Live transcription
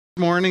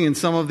morning in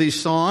some of these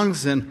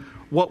songs and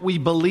what we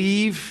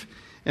believe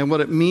and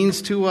what it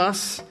means to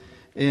us.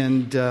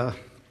 And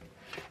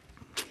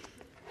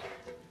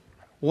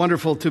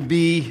wonderful to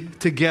be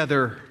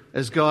together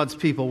as God's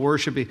people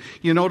worshiping.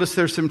 You notice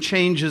there's some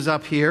changes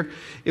up here.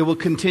 It will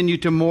continue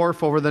to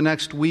morph over the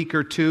next week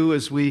or two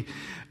as we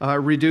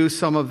reduce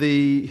some of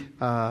the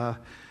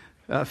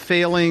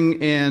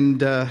failing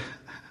and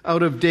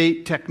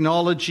out-of-date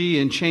technology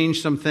and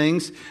change some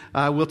things.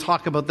 We'll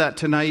talk about that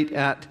tonight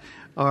at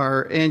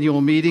our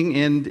annual meeting.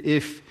 And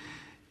if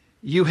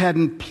you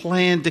hadn't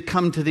planned to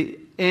come to the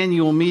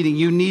annual meeting,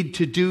 you need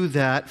to do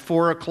that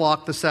 4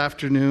 o'clock this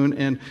afternoon.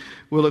 And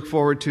we'll look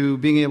forward to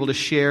being able to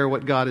share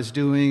what God is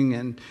doing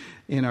and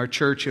in our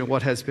church and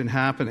what has been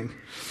happening.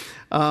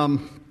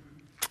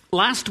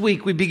 Last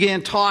week we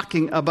began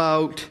talking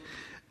about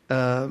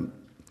the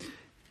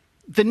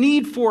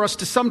need for us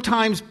to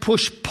sometimes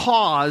push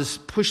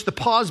the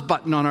pause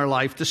button on our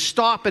life, to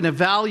stop and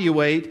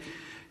evaluate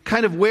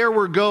kind of where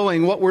we're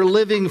going, what we're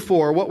living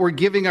for, what we're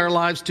giving our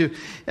lives to,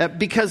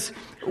 because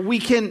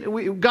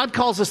God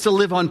calls us to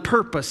live on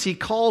purpose. He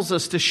calls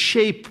us to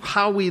shape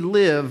how we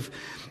live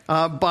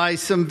by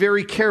some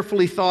very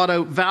carefully thought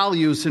out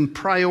values and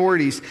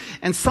priorities.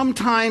 And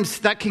sometimes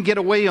that can get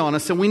away on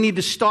us, and we need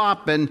to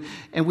stop and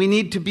we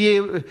need to be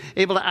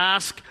able to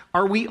ask,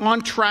 are we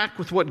on track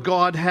with what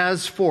God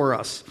has for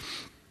us?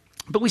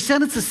 But we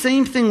said it's the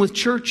same thing with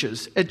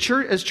churches.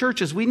 As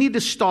churches, we need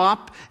to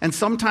stop and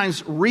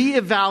sometimes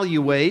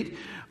reevaluate.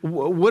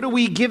 What are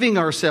we giving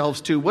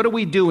ourselves to? What are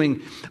we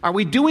doing? Are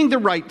we doing the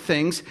right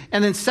things?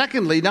 And then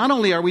secondly, not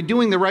only are we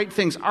doing the right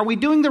things, are we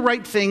doing the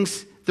right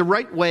things the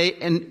right way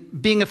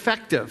and being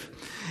effective?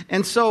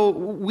 And so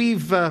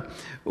we've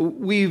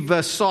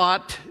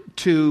sought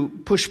to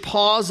push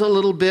pause a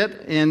little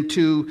bit and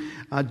to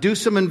do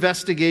some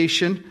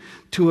investigation,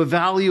 to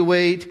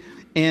evaluate,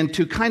 and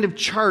to kind of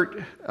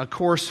chart a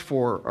course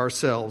for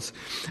ourselves.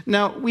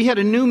 Now, we had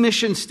a new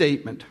mission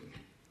statement.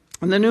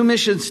 And the new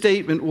mission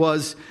statement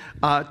was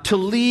to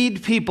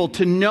lead people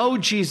to know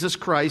Jesus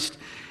Christ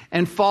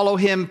and follow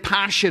Him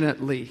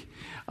passionately.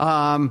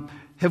 Have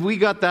we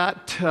got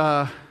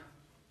that?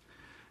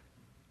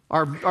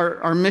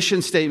 Our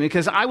mission statement,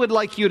 because I would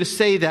like you to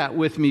say that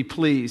with me,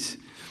 please.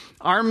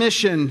 Our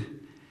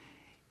mission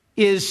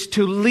is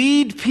to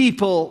lead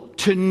people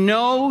to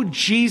know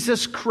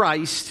Jesus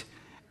Christ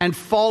and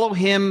follow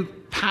Him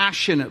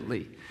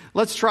passionately.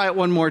 Let's try it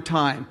one more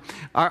time.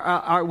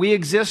 We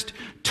exist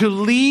to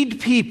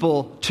lead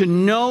people to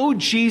know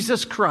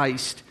Jesus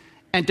Christ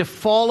and to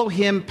follow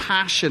Him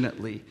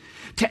passionately.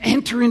 To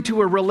enter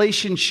into a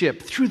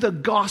relationship through the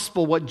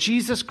gospel, what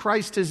Jesus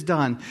Christ has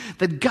done,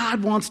 that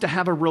God wants to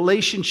have a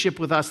relationship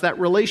with us. That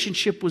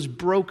relationship was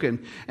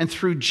broken, and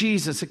through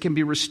Jesus it can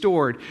be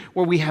restored,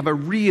 where we have a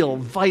real,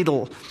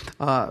 vital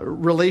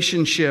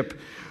relationship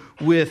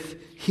with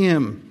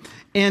Him.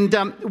 And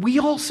we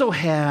also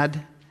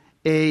had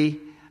a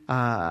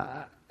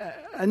kind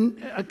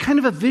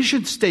of a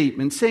vision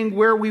statement saying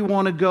where we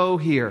want to go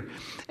here.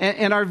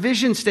 And our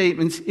vision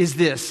statement is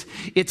this: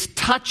 it's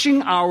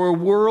touching our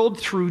world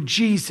through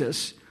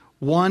Jesus,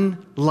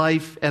 one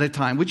life at a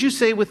time. Would you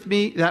say with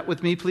me,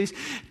 please?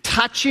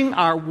 Touching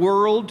our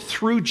world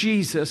through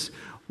Jesus,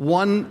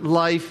 one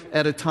life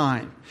at a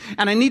time.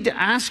 And I need to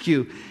ask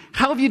you,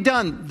 how have you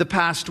done the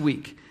past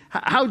week?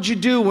 How'd you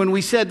do when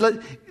we said,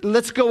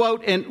 let's go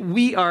out and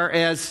we are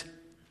as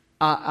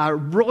a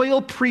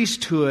royal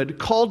priesthood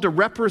called to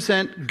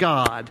represent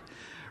God,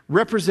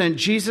 represent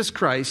Jesus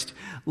Christ,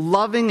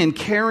 loving and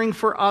caring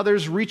for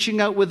others,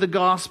 reaching out with the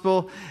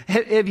gospel?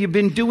 Have you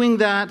been doing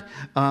that?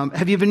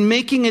 Have you been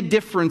making a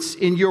difference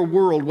in your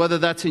world, whether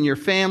that's in your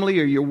family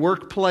or your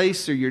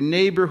workplace or your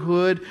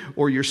neighborhood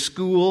or your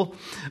school?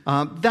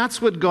 That's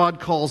what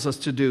God calls us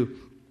to do.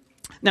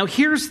 Now,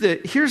 here's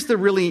the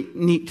really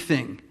neat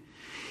thing,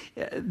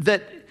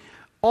 that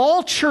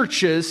all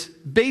churches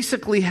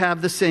basically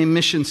have the same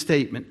mission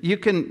statement. You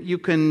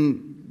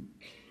can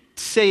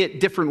say it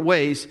different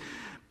ways,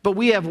 but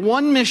we have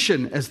one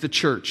mission as the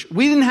church.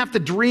 We didn't have to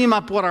dream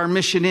up what our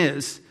mission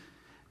is.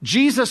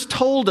 Jesus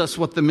told us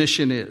what the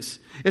mission is.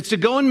 It's to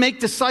go and make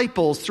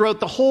disciples throughout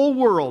the whole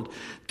world,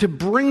 to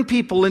bring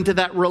people into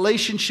that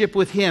relationship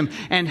with Him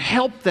and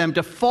help them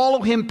to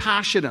follow Him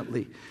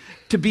passionately,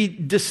 to be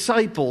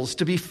disciples,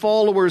 to be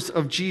followers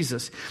of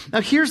Jesus. Now,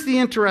 here's the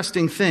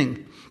interesting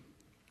thing.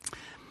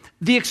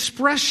 The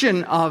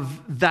expression of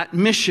that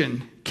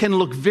mission can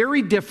look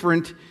very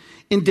different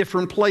in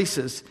different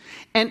places.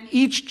 And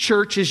each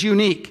church is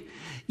unique.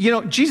 You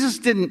know, Jesus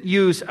didn't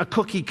use a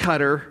cookie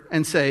cutter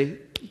and say,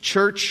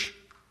 church,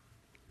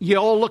 you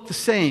all look the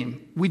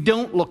same. We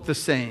don't look the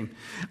same.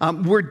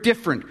 We're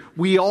different.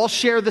 We all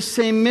share the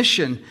same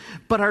mission.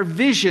 But our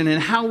vision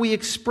and how we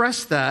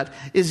express that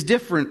is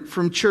different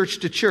from church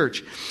to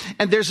church.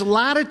 And there's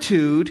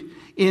latitude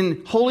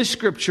in Holy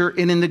Scripture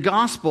and in the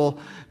gospel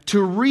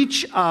to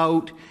reach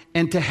out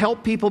and to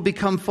help people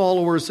become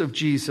followers of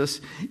Jesus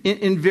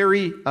in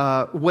very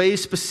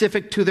ways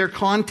specific to their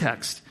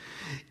context.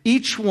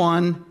 Each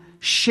one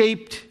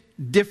shaped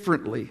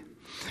differently.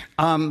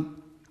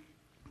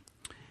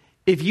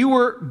 If you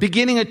were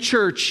beginning a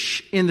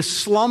church in the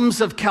slums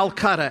of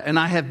Calcutta, and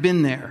I have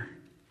been there,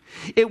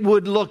 it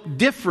would look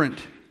different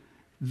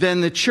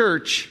than the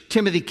church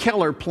Timothy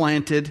Keller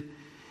planted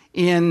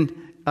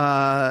in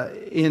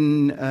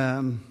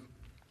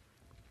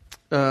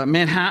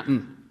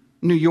Manhattan,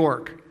 New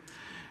York,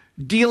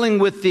 dealing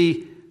with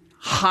the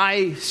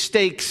high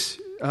stakes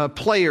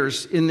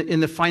players in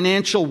the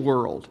financial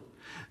world.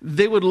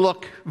 They would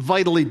look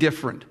vitally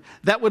different.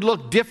 That would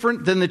look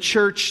different than the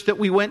church that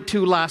we went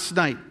to last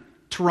night,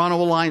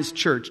 Toronto Alliance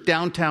Church,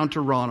 downtown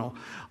Toronto.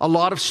 A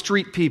lot of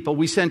street people.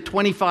 We sent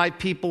 25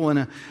 people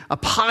and a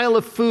pile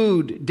of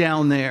food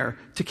down there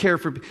to care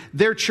for people.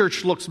 Their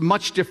church looks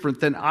much different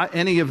than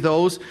any of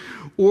those,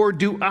 or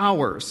do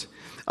ours.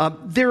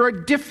 There are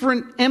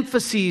different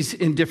emphases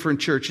in different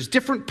churches,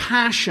 different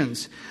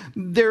passions.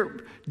 There are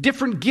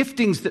different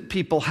giftings that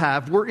people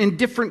have. We're in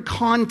different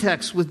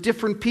contexts with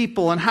different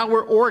people and how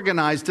we're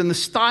organized and the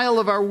style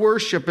of our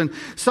worship. And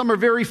some are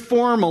very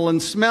formal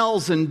and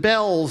smells and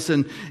bells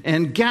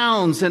and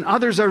gowns, and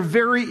others are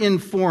very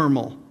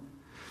informal.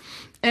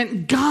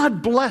 And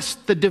God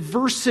blessed the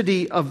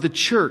diversity of the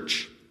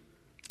church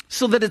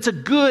so that it's a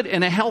good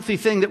and a healthy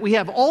thing that we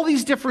have all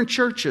these different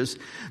churches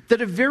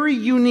that are very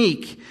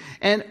unique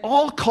and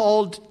all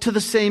called to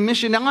the same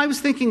mission. Now, I was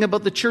thinking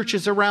about the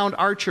churches around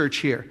our church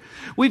here.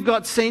 We've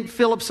got St.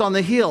 Philip's on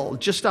the Hill,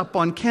 just up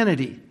on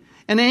Kennedy,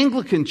 an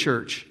Anglican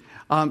church,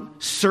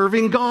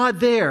 serving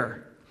God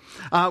there.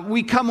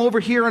 We come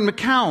over here in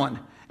McCowan,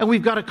 and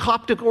we've got a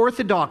Coptic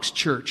Orthodox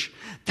church.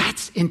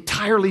 That's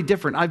entirely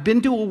different. I've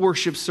been to a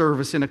worship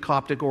service in a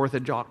Coptic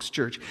Orthodox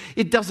church.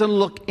 It doesn't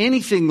look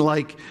anything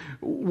like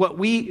what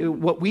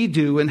we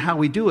do and how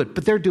we do it,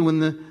 but they're doing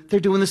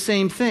the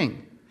same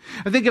thing.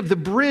 I think of the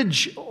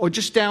Bridge, or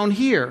just down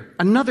here,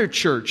 another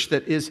church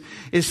that is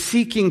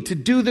seeking to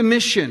do the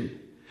mission.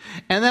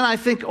 And then I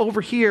think over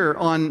here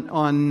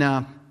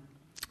on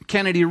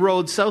Kennedy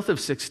Road, south of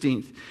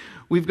 16th,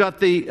 we've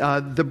got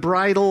the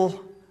Bridal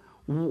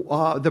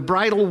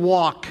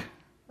Walk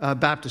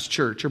Baptist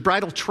Church, or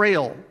Bridal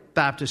Trail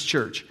Baptist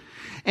Church.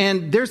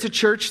 And there's a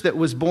church that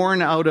was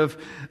born out of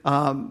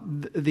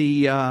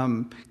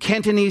the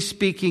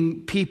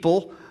Cantonese-speaking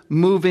people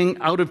moving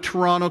out of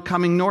Toronto,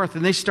 coming north.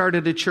 And they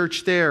started a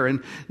church there.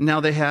 And now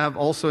they have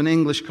also an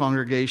English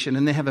congregation,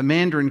 and they have a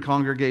Mandarin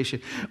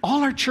congregation.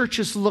 All our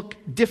churches look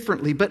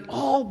differently, but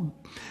all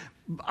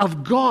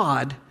of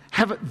God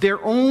have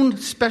their own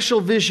special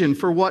vision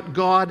for what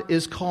God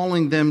is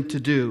calling them to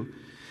do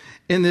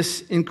in this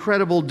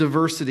incredible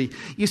diversity.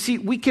 You see,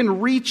 we can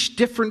reach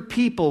different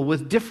people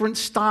with different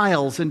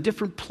styles and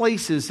different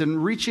places,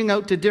 and reaching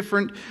out to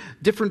different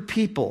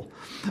people,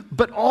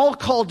 but all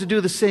called to do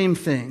the same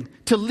thing,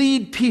 to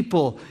lead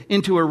people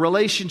into a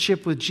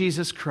relationship with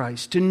Jesus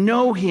Christ, to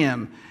know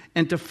Him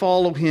and to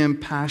follow Him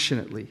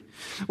passionately.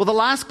 Well, the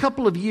last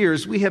couple of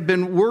years, we have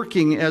been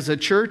working as a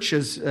church,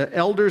 as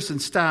elders and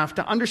staff,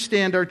 to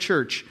understand our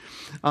church,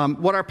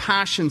 what our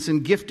passions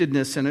and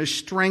giftedness and our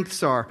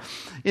strengths are.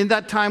 In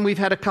that time, we've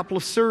had a couple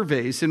of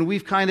surveys, and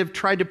we've kind of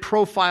tried to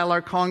profile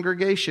our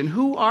congregation.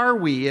 Who are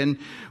we, and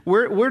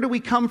where do we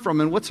come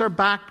from, and what's our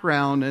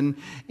background,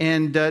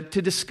 and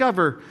to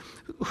discover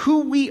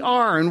who we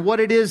are and what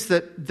it is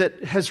that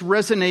has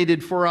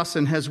resonated for us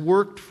and has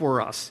worked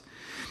for us.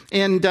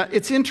 And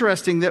it's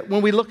interesting that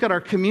when we look at our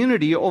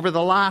community over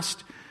the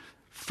last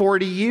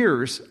 40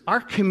 years,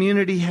 our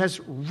community has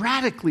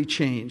radically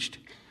changed.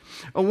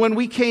 When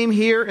we came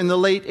here in the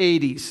late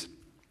 80s,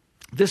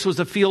 this was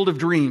a field of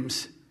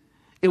dreams.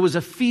 It was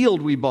a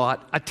field we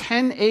bought, a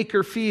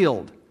 10-acre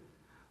field.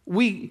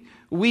 We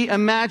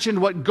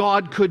imagined what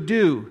God could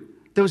do.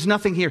 There was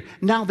nothing here.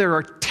 Now there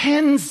are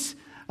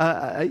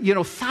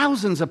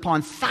thousands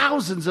upon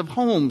thousands of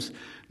homes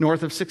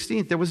north of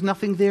 16th. There was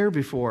nothing there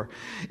before.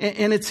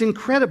 And it's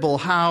incredible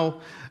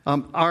how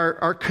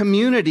our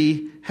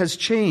community has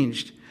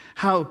changed,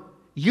 how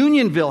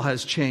Unionville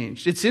has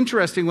changed. It's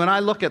interesting when I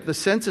look at the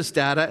census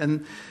data,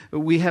 and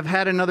we have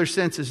had another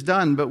census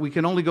done, but we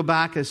can only go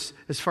back as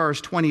far as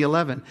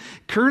 2011.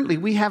 Currently,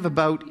 we have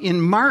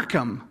in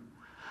Markham,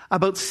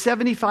 about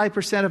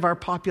 75% of our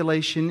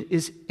population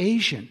is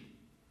Asian.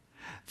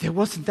 There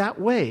wasn't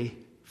that way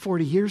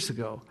 40 years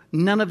ago.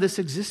 None of this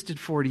existed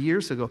 40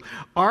 years ago.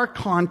 Our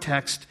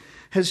context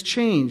has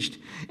changed,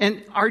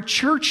 and our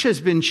church has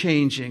been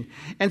changing.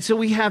 And so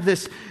we have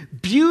this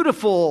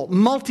beautiful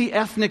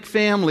multi-ethnic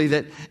family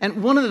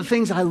and one of the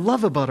things I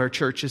love about our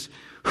church is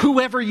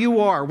whoever you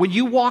are, when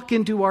you walk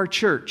into our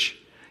church,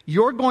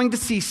 you're going to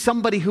see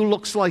somebody who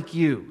looks like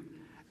you,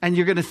 and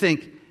you're going to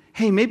think,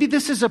 hey, maybe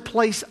this is a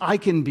place I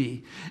can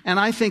be. And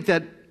I think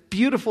that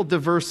beautiful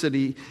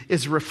diversity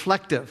is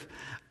reflective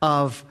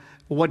of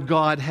what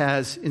God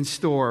has in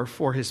store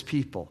for His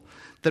people,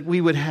 that we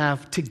would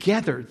have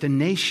together the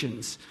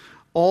nations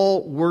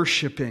all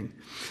worshiping.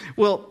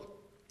 Well,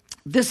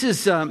 this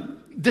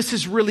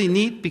is really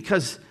neat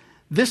because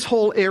this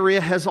whole area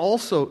has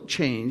also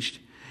changed,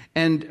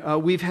 and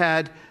we've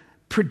had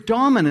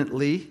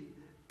predominantly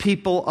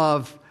people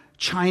of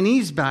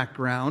Chinese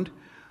background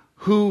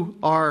who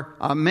are,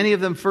 many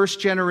of them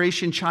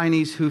first-generation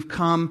Chinese who've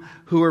come,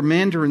 who are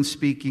Mandarin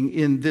speaking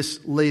in this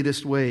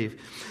latest wave.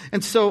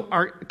 And so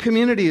our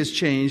community has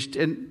changed,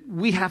 and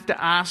we have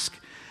to ask,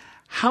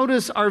 how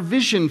does our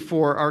vision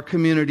for our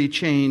community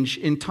change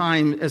in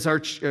time as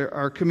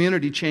our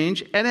community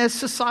change and as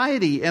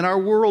society and our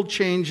world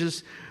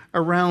changes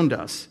around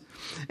us?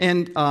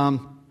 And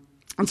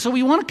so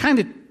we want to kind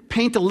of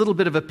paint a little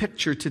bit of a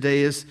picture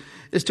today as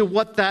to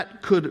what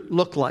that could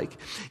look like.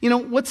 You know,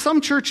 what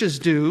some churches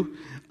do,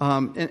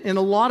 and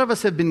a lot of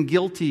us have been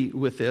guilty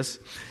with this,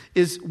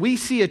 is we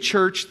see a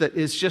church that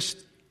is just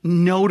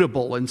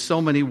notable in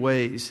so many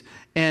ways,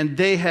 and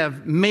they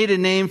have made a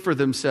name for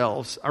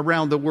themselves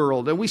around the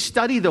world. And we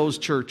study those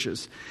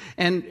churches,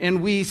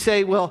 and we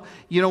say, well,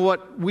 you know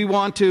what, we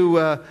want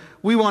to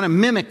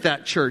mimic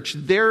that church.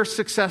 They're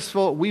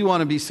successful, we want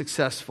to be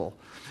successful.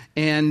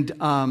 And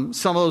some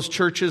of those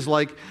churches,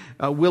 like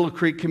Willow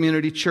Creek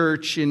Community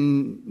Church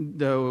in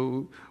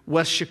the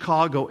West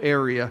Chicago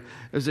area,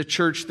 is a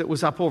church that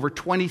was up over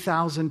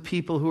 20,000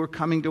 people who were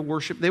coming to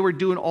worship. They were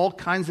doing all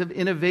kinds of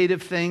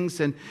innovative things,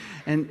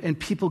 and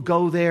people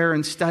go there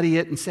and study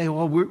it and say,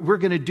 well, we're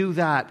going to do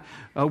that.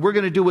 We're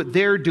going to do what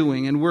they're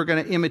doing, and we're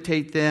going to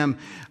imitate them.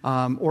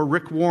 Or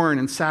Rick Warren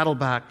and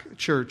Saddleback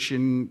Church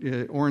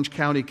in Orange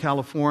County,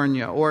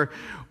 California, or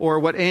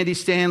what Andy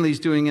Stanley's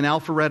doing in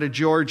Alpharetta,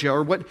 Georgia,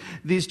 or what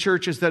these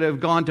churches that have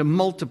gone to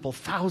multiple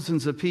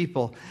thousands of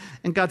people.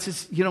 And God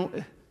says, you know,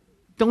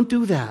 don't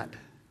do that.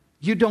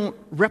 You don't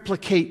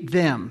replicate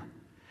them.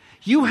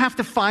 You have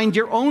to find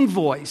your own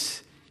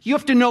voice. You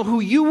have to know who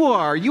you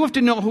are. You have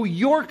to know who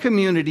your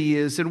community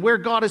is and where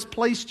God has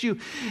placed you.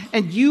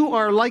 And you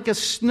are like a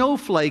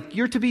snowflake.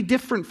 You're to be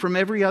different from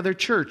every other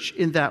church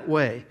in that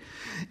way.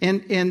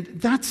 And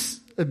that's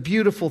a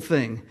beautiful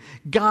thing.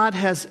 God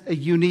has a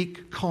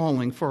unique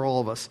calling for all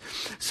of us.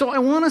 So I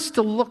want us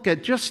to look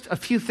at just a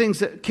few things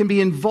that can be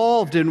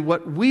involved in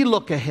what we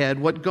look ahead,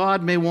 what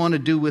God may want to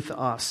do with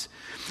us.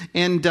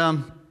 And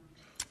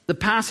the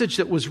passage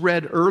that was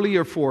read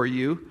earlier for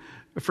you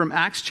from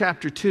Acts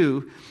chapter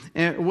 2,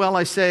 well,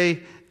 I say,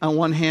 on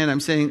one hand,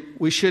 I'm saying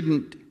we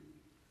shouldn't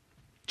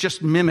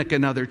just mimic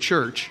another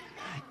church.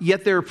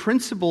 Yet there are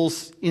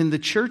principles in the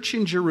church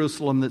in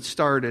Jerusalem that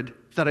started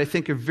that I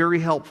think are very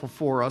helpful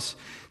for us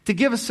to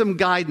give us some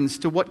guidance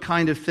to what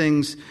kind of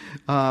things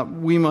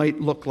we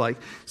might look like.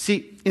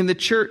 See, in the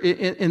church,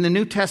 in the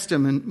New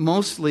Testament,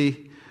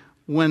 mostly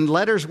when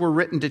letters were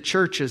written to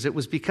churches, it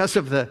was because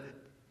of the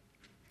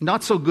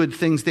not so good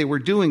things they were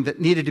doing that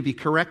needed to be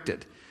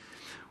corrected.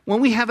 When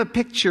we have a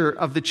picture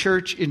of the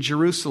church in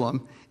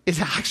Jerusalem,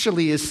 it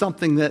actually is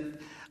something that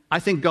I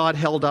think God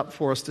held up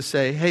for us to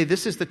say, hey,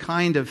 this is the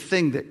kind of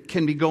thing that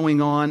can be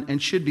going on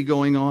and should be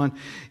going on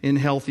in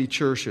healthy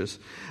churches.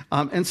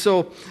 And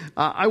so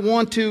I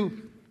want to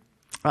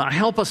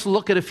help us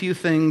look at a few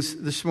things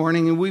this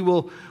morning, and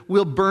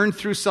we'll burn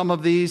through some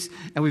of these,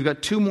 and we've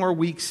got 2 more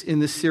weeks in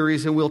this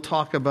series, and we'll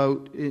talk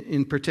about,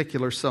 in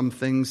particular, some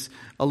things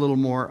a little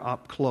more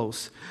up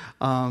close.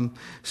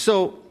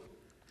 So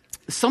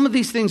some of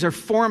these things are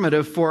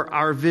formative for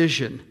our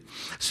vision.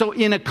 So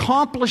in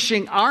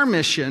accomplishing our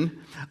mission,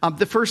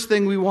 the first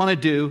thing we want to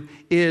do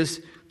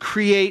is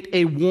create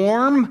a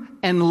warm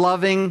and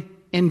loving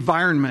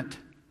environment.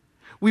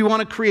 We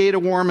want to create a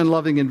warm and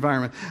loving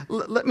environment.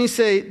 Let me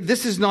say,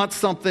 this is not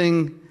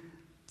something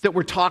that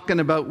we're talking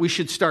about, we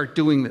should start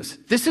doing this.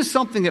 This is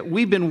something that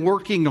we've been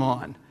working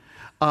on,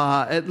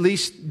 at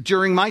least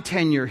during my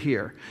tenure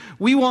here.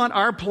 We want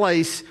our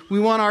place, we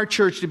want our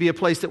church to be a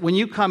place that when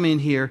you come in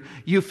here,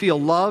 you feel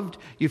loved,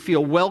 you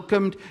feel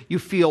welcomed, you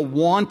feel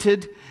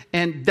wanted,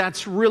 and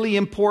that's really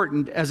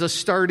important as a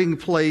starting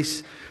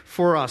place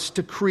for us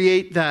to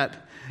create that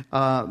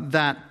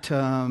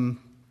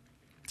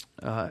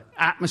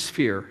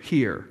atmosphere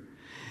here.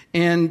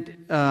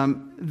 And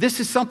this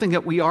is something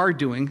that we are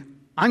doing.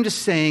 I'm just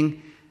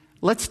saying,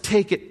 let's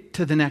take it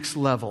to the next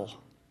level.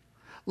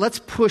 Let's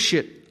push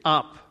it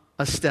up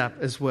a step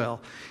as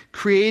well.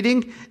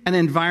 Creating an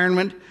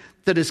environment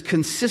that is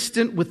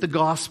consistent with the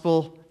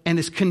gospel and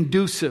is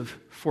conducive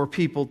for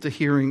people to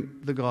hearing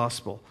the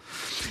gospel.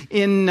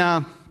 In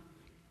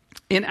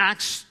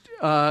Acts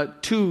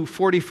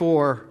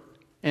 2:44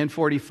 and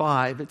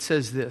 45, it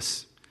says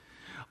this: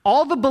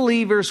 all the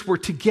believers were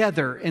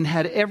together and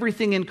had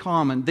everything in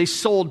common. They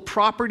sold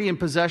property and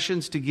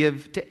possessions to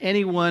give to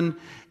anyone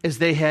as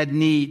they had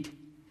need.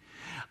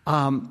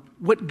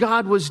 What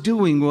God was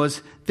doing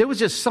was, there was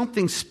just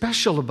something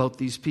special about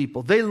these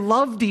people. They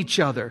loved each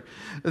other.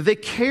 They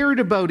cared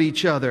about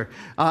each other.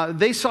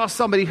 They saw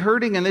somebody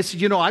hurting and they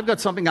said, you know, I've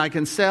got something I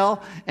can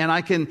sell and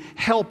I can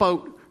help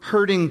out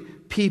hurting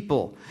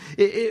people.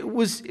 It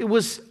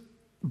was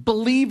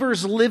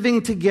believers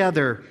living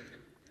together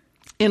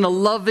in a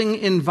loving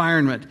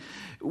environment.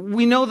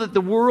 We know that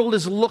the world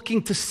is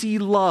looking to see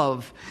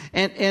love,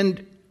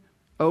 and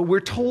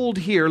we're told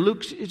here,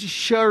 Luke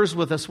shares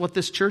with us what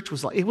this church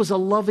was like. It was a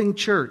loving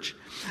church.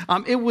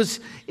 It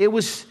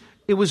was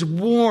It was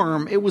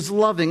warm. It was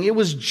loving. It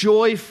was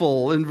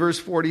joyful in verse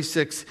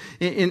 46.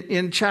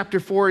 In chapter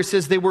 4, it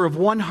says they were of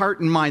one heart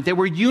and mind. They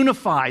were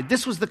unified.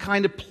 This was the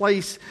kind of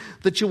place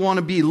that you want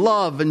to be.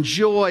 Love and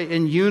joy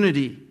and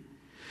unity.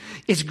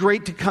 It's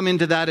great to come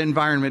into that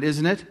environment,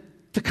 isn't it?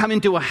 To come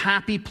into a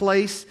happy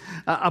place,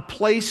 a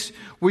place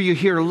where you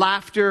hear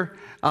laughter.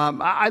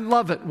 I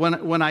love it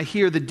when I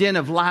hear the din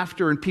of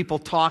laughter and people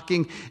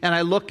talking, and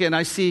I look and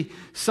I see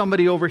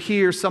somebody over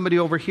here,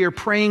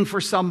 praying for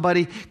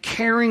somebody,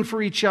 caring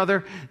for each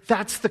other.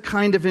 That's the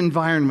kind of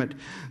environment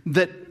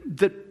that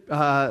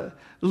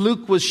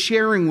Luke was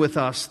sharing with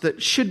us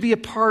that should be a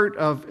part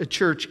of a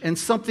church and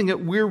something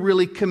that we're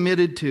really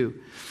committed to.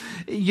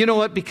 You know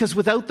what? Because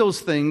without those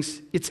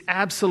things, it's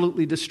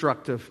absolutely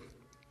destructive.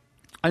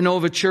 I know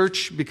of a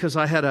church because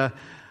I had a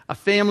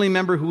family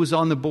member who was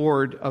on the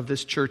board of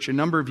this church a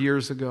number of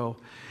years ago,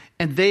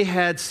 and they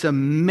had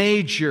some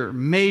major,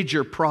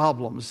 major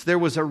problems. There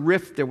was a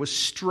rift, there was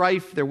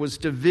strife, there was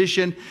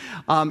division.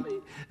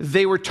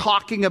 They were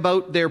talking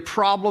about their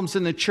problems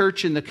in the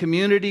church, in the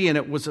community, and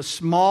it was a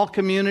small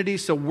community,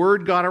 so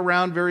word got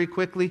around very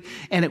quickly,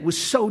 and it was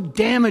so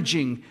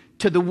damaging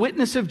to the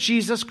witness of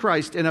Jesus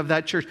Christ and of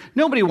that church.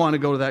 Nobody wanted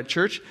to go to that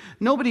church.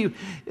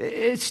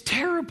 It's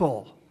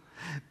terrible.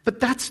 But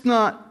that's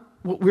not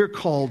what we're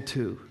called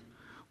to.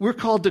 We're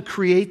called to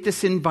create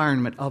this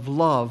environment of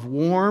love,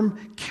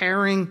 warm,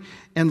 caring,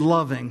 and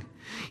loving.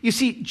 You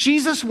see,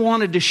 Jesus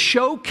wanted to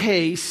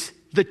showcase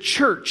the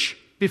church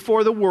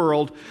before the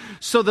world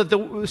so that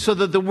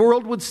the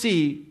world would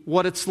see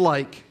what it's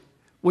like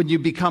when you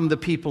become the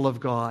people of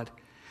God.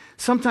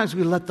 Sometimes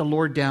we let the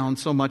Lord down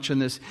so much in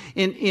this.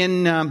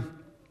 In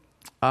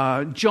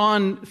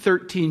John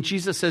 13,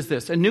 Jesus says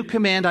this, "A new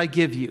command I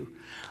give you.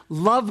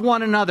 Love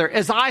one another.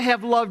 As I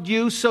have loved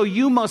you, so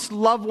you must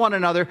love one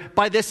another.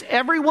 By this,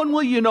 everyone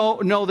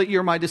will know that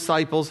you're my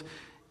disciples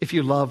if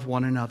you love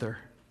one another."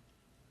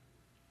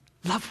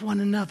 Love one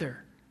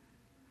another.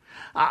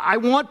 I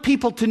want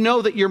people to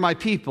know that you're my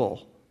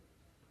people.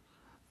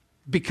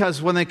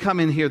 Because when they come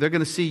in here, they're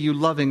going to see you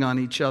loving on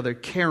each other,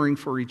 caring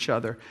for each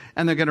other.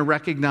 And they're going to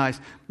recognize,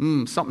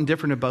 something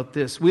different about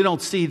this. We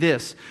don't see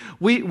this.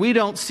 We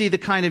don't see the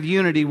kind of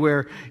unity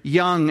where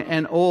young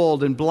and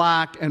old and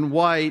black and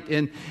white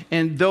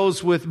and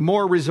those with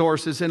more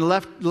resources and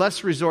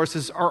less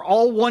resources are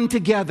all one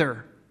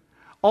together,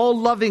 all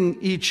loving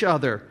each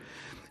other.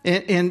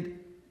 And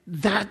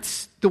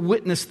that's the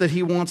witness that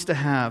he wants to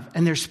have.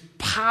 And there's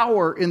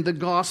power in the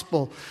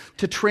gospel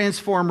to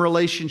transform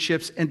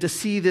relationships and to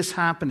see this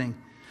happening.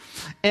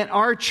 And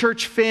our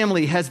church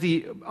family has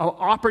the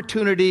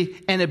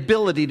opportunity and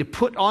ability to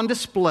put on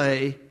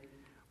display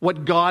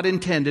what God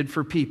intended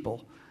for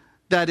people.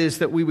 That is,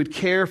 that we would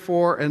care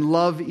for and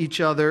love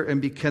each other and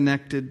be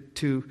connected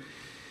to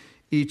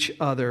each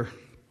other.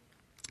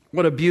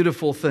 What a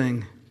beautiful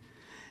thing.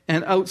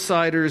 And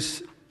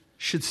outsiders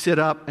should sit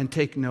up and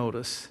take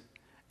notice.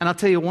 And I'll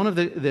tell you, one of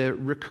the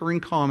recurring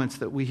comments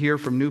that we hear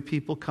from new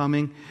people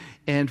coming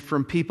and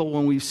from people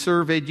when we've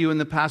surveyed you in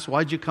the past,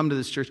 why'd you come to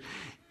this church?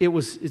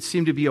 It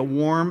seemed to be a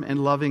warm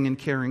and loving and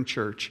caring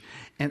church.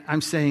 And I'm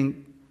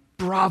saying,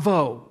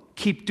 bravo,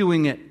 keep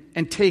doing it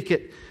and take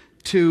it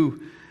to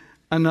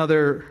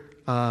another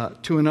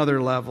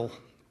level.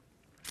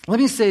 Let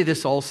me say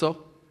this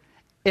also.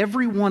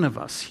 Every one of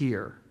us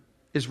here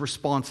is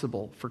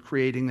responsible for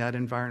creating that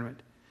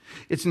environment.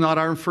 It's not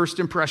our first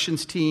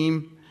impressions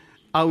team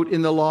out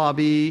in the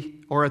lobby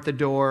or at the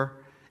door.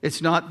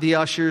 It's not the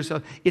ushers.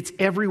 It's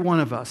every one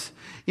of us.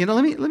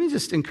 Let me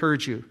just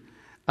encourage you.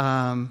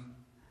 How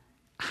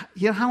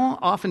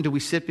often do we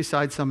sit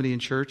beside somebody in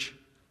church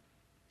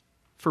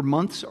for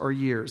months or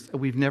years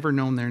and we've never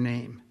known their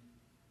name?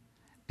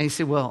 And you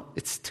say, well,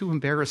 it's too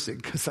embarrassing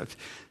because I've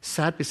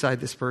sat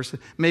beside this person.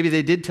 Maybe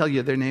they did tell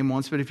you their name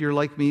once, but if you're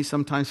like me,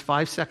 sometimes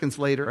 5 seconds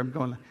later, I'm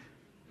going,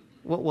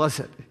 what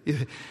was it?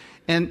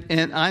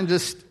 And I'm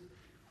just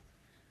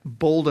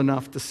bold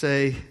enough to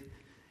say,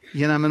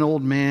 I'm an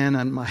old man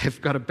and I've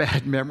got a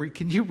bad memory.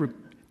 Can you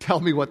tell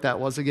me what that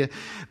was again?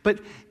 But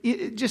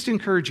just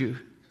encourage you,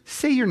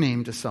 say your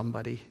name to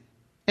somebody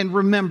and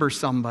remember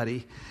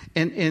somebody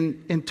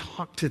and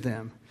talk to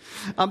them.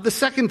 The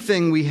second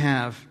thing we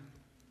have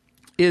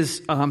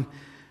is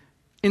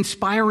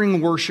inspiring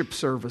worship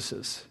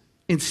services.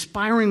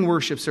 Inspiring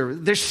worship service.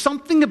 There's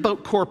something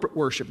about corporate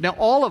worship. Now,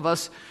 all of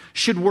us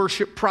should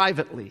worship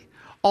privately.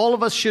 All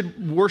of us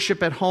should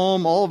worship at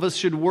home. All of us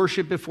should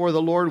worship before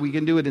the Lord. We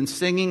can do it in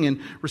singing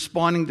and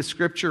responding to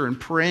Scripture and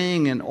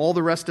praying and all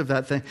the rest of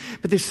that thing.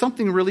 But there's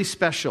something really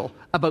special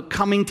about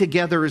coming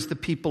together as the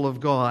people of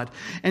God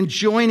and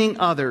joining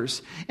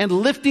others and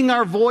lifting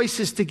our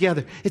voices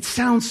together. It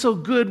sounds so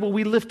good when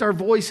we lift our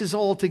voices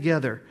all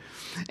together.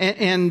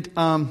 And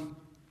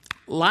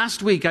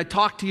last week I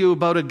talked to you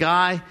about a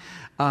guy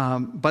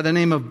by the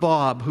name of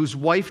Bob whose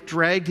wife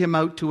dragged him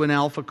out to an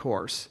Alpha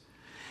course.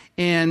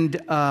 And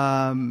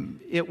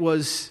it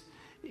was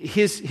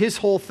his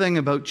whole thing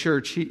about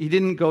church. He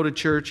didn't go to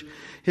church.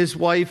 His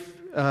wife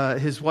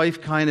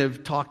kind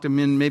of talked him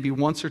in maybe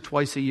once or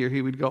twice a year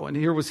he would go. And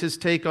here was his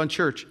take on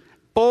church.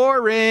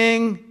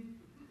 Boring.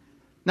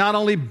 Not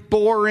only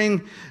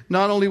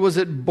was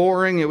it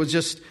boring, it was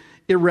just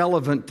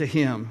irrelevant to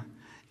him.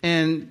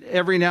 And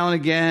every now and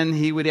again,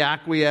 he would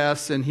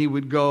acquiesce and he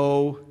would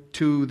go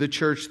to the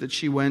church that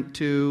she went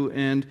to,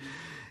 and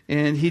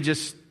he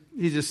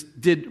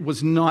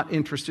was not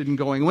interested in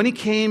going. When he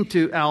came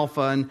to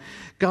Alpha, and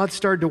God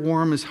started to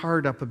warm his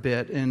heart up a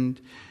bit, and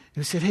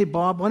he said, "Hey,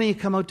 Bob, why don't you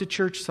come out to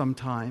church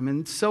sometime?"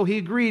 And so he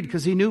agreed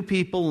because he knew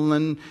people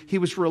and he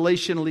was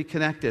relationally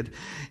connected.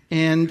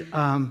 And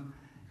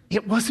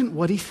it wasn't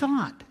what he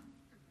thought.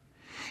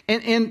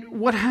 And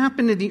what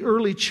happened in the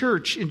early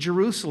church in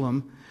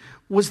Jerusalem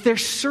was their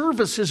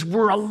services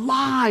were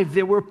alive.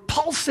 They were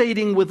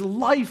pulsating with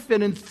life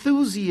and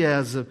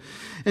enthusiasm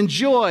and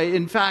joy.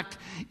 In fact,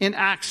 in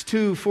Acts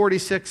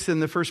 2:46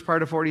 and the first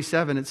part of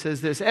 47, it says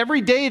this: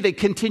 "Every day they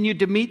continued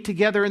to meet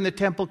together in the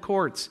temple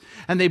courts,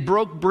 and they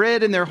broke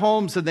bread in their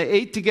homes, and they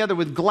ate together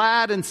with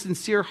glad and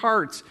sincere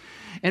hearts,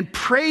 and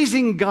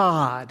praising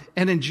God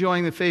and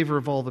enjoying the favor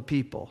of all the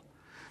people."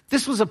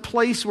 This was a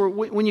place where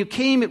when you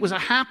came, it was a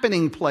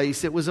happening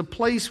place. It was a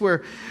place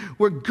where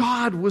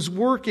God was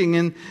working,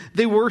 and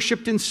they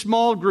worshiped in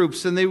small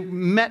groups and they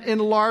met in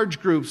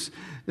large groups,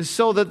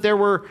 so that there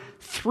were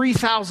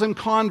 3,000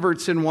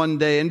 converts in one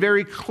day. And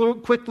very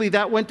quickly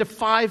that went to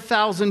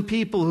 5,000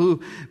 people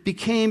who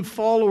became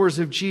followers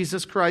of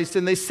Jesus Christ.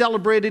 And they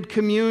celebrated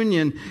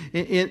communion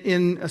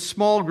in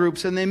small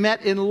groups, and they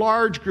met in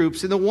large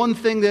groups. And the one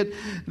thing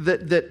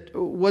that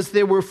was,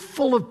 they were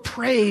full of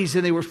praise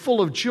and they were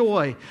full of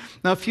joy.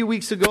 Now, a few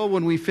weeks ago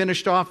when we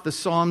finished off the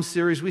Psalm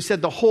series, we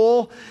said the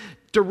whole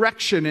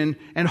direction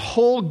and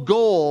whole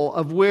goal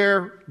of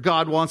where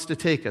God wants to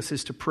take us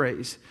is to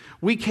praise.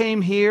 We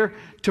came here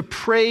to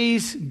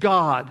praise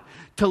God,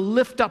 to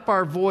lift up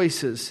our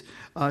voices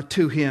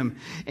to Him.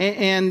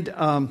 And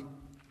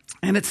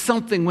it's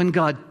something when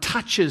God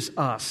touches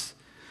us,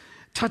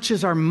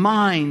 touches our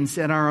minds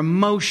and our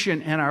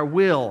emotion and our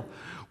will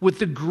with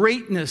the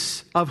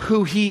greatness of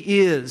who He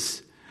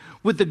is,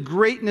 with the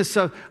greatness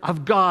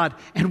of God,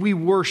 and we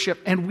worship,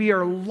 and we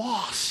are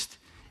lost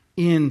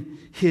in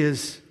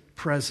His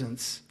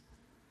presence.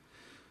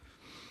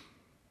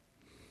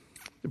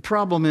 The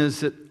problem is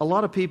that a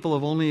lot of people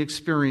have only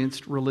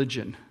experienced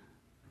religion.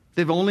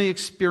 They've only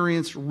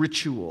experienced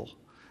ritual.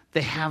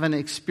 They haven't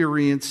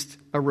experienced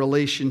a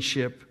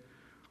relationship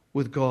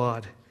with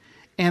God.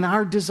 And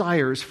our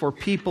desires for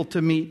people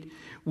to meet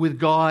with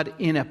God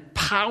in a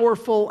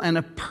powerful and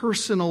a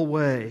personal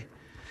way.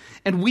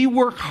 And we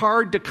work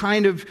hard to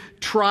kind of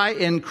try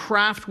and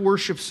craft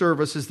worship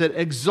services that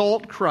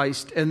exalt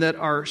Christ and that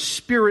are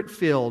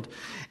spirit-filled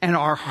and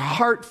are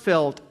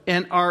heartfelt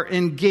and are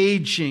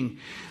engaging.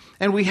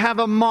 And we have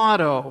a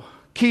motto.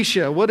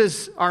 Keisha, what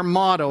is our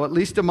motto, at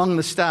least among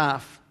the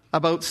staff,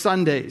 about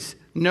Sundays?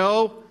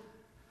 No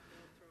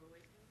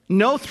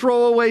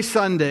throwaway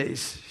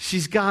Sundays.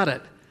 She's got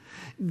it.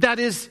 That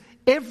is,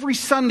 every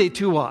Sunday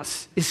to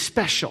us is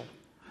special.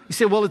 You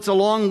say, well, it's a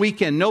long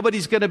weekend.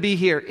 Nobody's going to be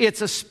here.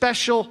 It's a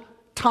special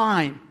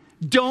time.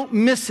 Don't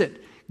miss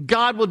it.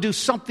 God will do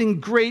something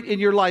great in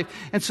your life.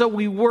 And so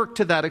we work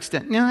to that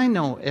extent. Now, I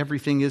know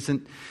everything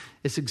isn't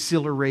as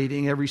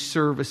exhilarating. Every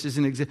service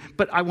isn't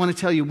but I want to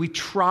tell you, we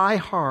try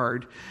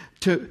hard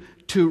to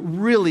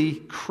really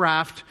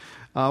craft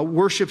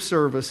worship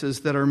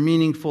services that are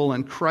meaningful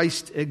and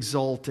Christ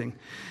exalting.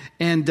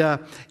 And,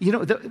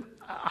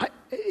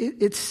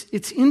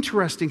 it's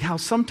interesting how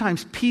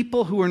sometimes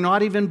people who are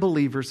not even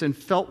believers and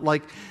felt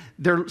like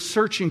they're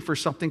searching for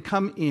something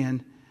come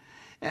in.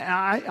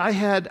 I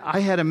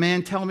had a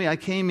man tell me, I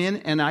came in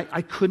and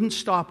I couldn't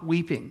stop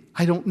weeping.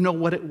 I don't know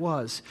what it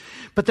was.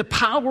 But the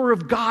power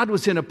of God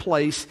was in a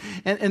place,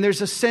 and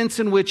there's a sense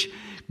in which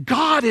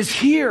God is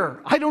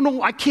here. I don't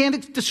know, I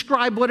can't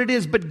describe what it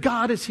is, but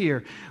God is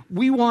here.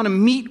 We want to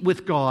meet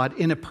with God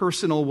in a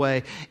personal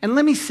way. And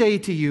let me say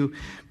to you,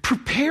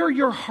 prepare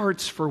your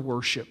hearts for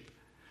worship.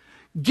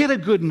 Get a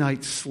good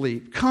night's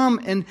sleep.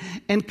 Come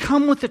and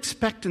come with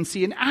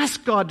expectancy and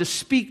ask God to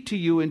speak to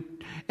you and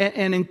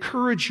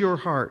encourage your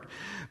heart,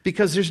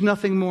 because there's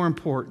nothing more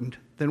important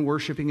than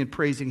worshiping and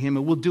praising Him,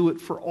 and we'll do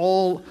it for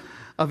all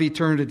of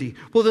eternity.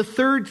 Well, the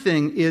third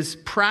thing is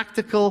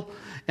practical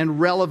and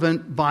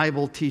relevant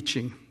Bible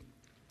teaching.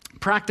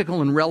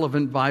 Practical and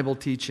relevant Bible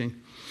teaching.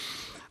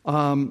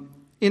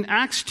 In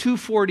Acts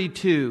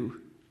 2:42,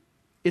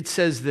 it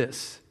says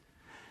this: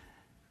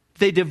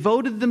 they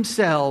devoted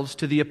themselves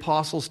to the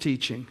apostles'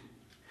 teaching.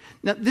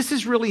 Now, this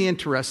is really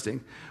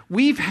interesting.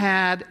 We've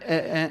had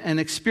an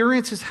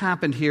experience has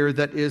happened here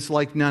that is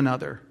like none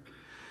other.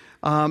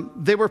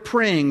 They were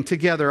praying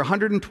together,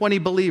 120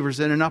 believers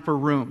in an upper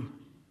room.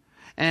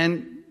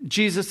 And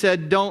Jesus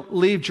said, don't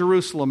leave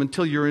Jerusalem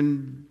until you're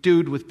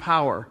endued with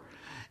power.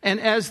 And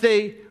as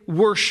they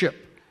worship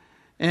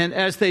and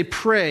as they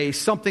pray,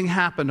 something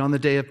happened on the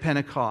day of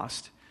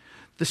Pentecost.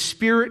 The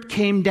Spirit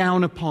came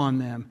down upon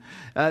them.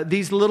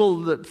 These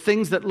little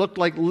things that looked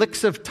like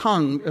licks of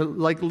tongue,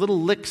 like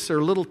little licks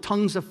or little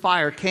tongues of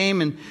fire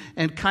came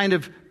and kind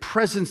of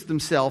presenced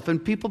themselves.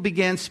 And people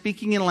began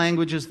speaking in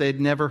languages they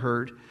had never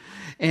heard.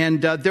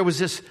 And there was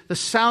the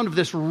sound of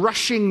this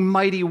rushing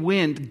mighty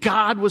wind.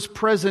 God was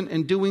present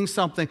and doing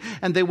something.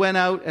 And they went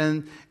out,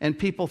 and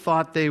people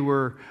thought they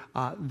were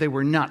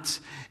nuts.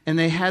 And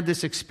they had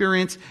this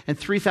experience, and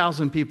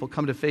 3,000 people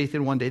come to faith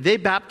in one day. They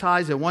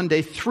baptized in one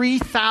day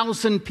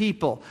 3,000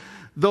 people.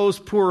 Those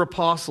poor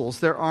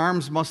apostles, their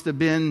arms must have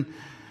been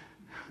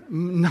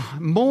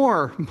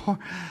more,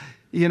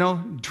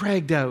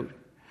 dragged out.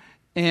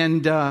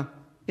 And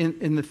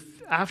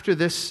after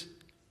this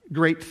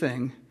great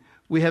thing,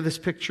 we have this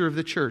picture of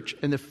the church.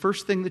 And the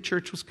first thing the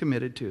church was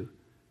committed to,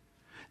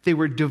 they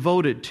were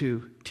devoted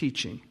to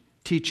teaching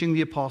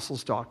the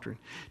apostles' doctrine,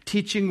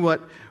 teaching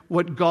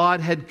what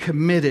God had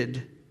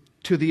committed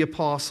to the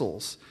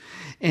apostles.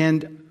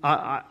 And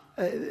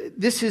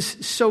this is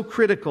so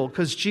critical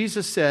because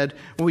Jesus said,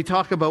 when we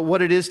talk about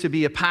what it is to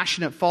be a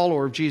passionate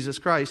follower of Jesus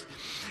Christ,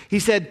 he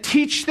said,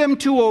 teach them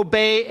to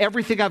obey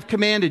everything I've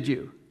commanded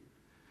you.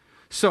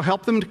 So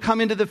help them to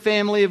come into the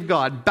family of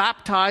God,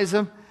 baptize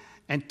them,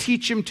 and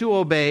teach them to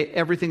obey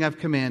everything I've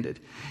commanded.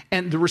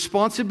 And the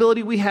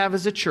responsibility we have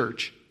as a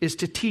church is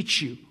to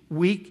teach you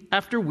week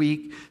after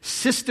week,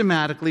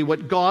 systematically,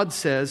 what God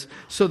says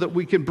so that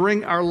we can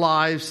bring our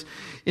lives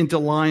into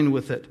line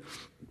with it.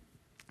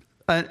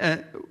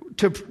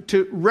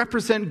 To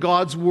represent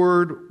God's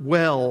word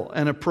well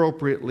and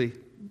appropriately.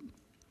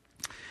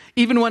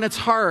 Even when it's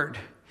hard,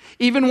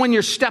 even when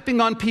you're stepping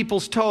on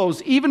people's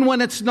toes, even when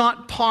it's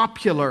not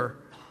popular,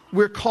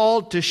 we're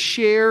called to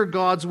share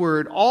God's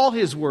word, all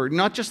his word,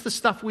 not just the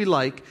stuff we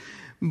like,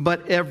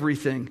 but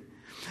everything.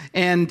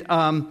 And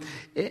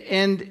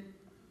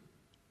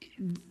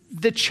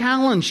the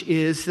challenge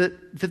is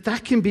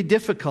that can be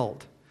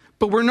difficult.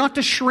 But we're not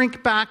to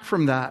shrink back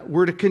from that.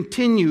 We're to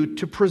continue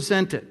to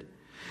present it.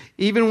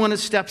 Even when it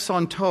steps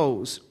on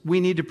toes, we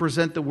need to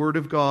present the word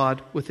of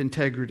God with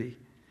integrity.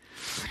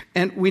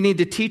 And we need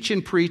to teach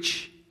and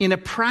preach in a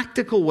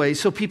practical way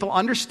so people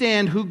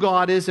understand who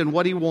God is and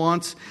what he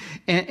wants.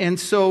 And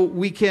so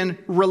we can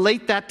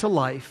relate that to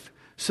life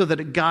so that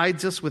it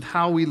guides us with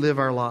how we live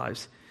our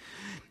lives.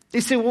 They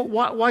say, well,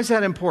 why is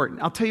that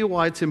important? I'll tell you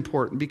why it's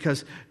important.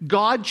 Because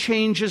God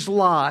changes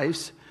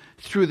lives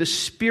through the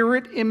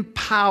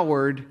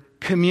Spirit-empowered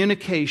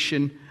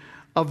communication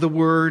of the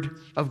Word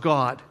of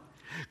God.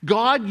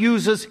 God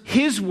uses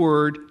his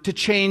word to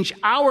change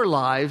our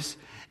lives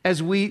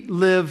as we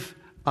live,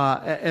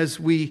 as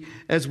we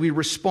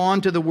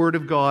respond to the word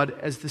of God,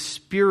 as the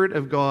Spirit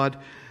of God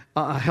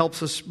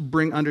helps us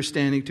bring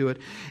understanding to it.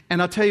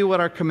 And I'll tell you what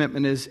our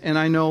commitment is. And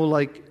I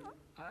know,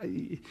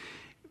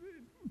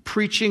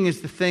 preaching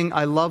is the thing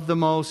I love the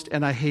most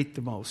and I hate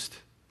the most.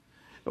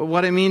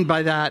 What I mean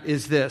by that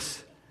is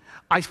this.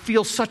 I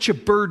feel such a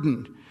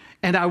burden,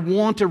 and I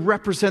want to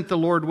represent the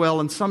Lord well,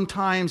 and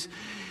sometimes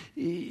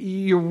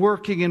you're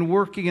working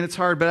and it's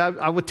hard, but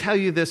I would tell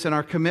you this, and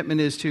our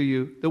commitment is to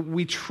you, that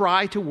we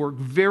try to work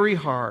very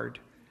hard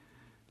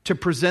to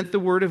present the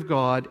Word of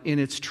God in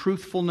its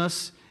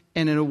truthfulness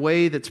and in a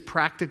way that's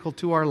practical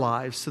to our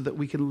lives so that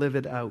we can live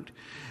it out.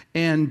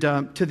 And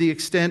to the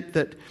extent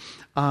that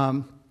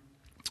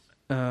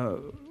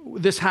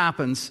this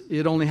happens,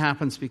 it only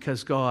happens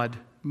because God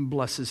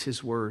blesses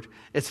his word.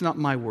 It's not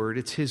my word,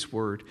 it's his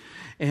word.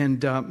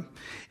 And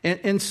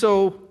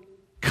so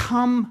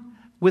come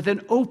with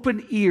an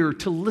open ear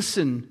to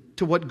listen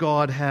to what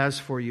God has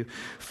for you.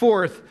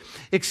 Fourth,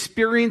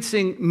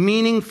 experiencing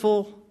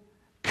meaningful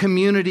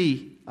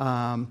community.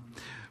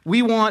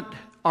 We want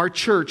our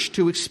church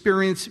to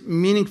experience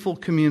meaningful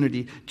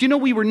community. Do you know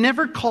we were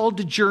never called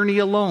to journey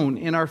alone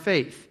in our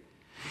faith?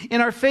 In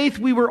our faith,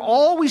 we were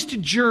always to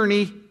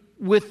journey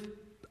with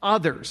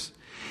others.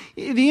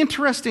 The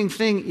interesting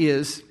thing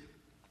is,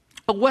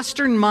 a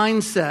Western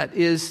mindset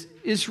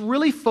is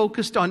really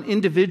focused on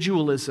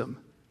individualism.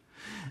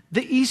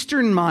 The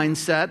Eastern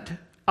mindset,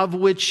 of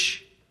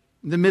which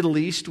the Middle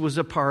East was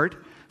a part,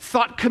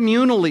 thought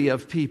communally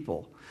of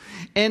people.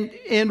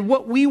 And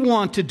what we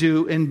want to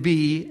do and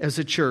be as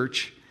a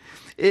church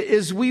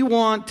is we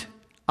want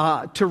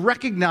to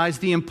recognize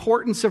the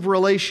importance of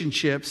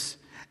relationships,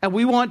 and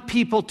we want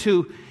people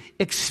to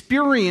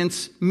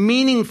experience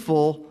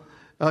meaningful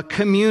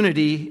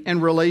community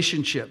and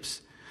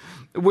relationships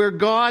where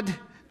God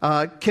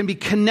can be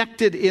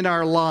connected in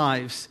our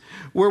lives,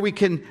 where we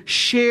can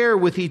share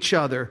with each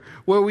other,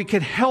 where we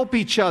can help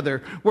each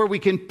other, where we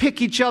can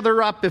pick each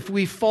other up if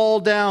we fall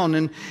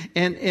down,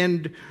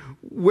 and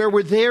where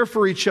we're there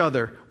for each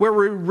other, where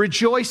we're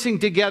rejoicing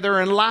together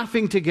and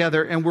laughing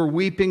together, and we're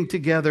weeping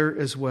together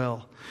as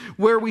well,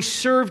 where we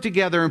serve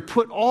together and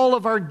put all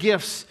of our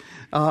gifts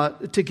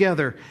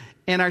together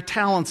and our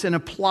talents and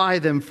apply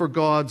them for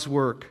God's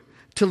work,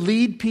 to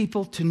lead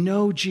people to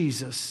know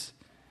Jesus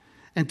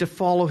and to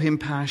follow him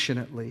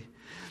passionately.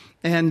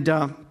 And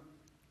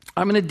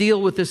I'm going to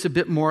deal with this a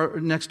bit more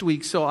next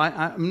week, so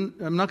I'm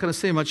not going to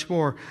say much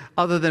more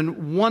other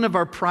than one of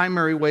our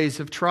primary ways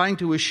of trying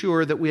to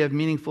assure that we have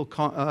meaningful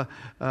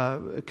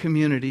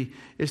community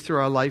is through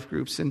our life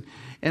groups. And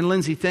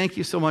Lindsay, thank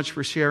you so much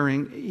for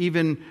sharing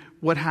even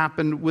what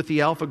happened with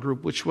the Alpha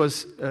group, which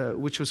was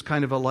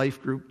kind of a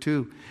life group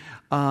too.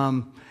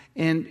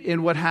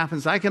 And what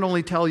happens, I can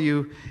only tell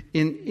you,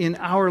 in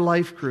our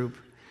life group,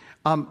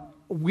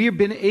 we've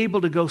been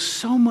able to go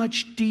so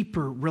much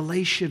deeper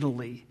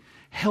relationally,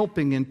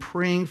 helping and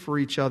praying for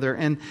each other.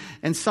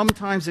 And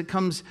sometimes it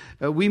comes,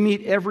 we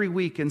meet every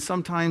week, and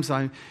sometimes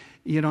I'm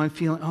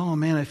feeling, oh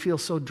man, I feel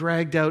so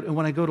dragged out. And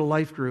when I go to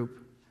life group,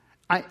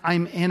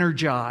 I'm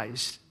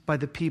energized by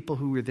the people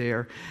who were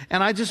there.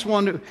 And I just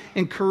want to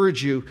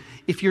encourage you,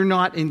 if you're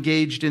not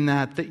engaged in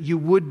that you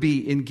would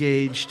be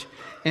engaged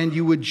and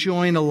you would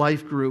join a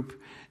life group.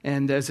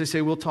 And as I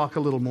say, we'll talk a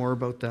little more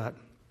about that.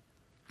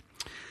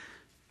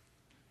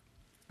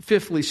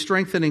 Fifthly,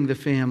 strengthening the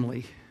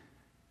family.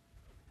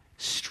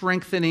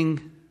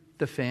 Strengthening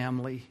the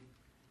family.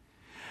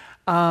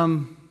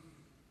 God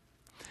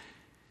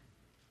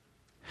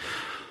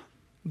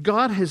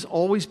has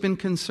always been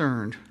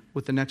concerned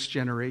with the next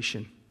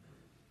generation.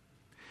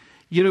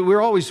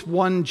 We're always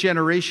one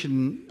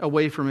generation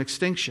away from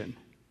extinction.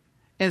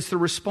 And it's the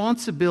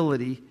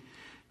responsibility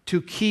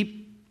to keep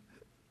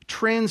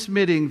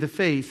transmitting the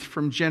faith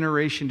from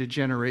generation to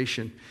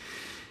generation.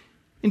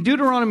 In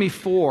Deuteronomy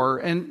 4,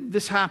 and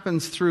this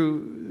happens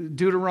through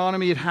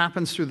Deuteronomy, it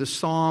happens through the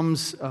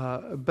Psalms,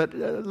 but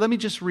let me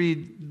just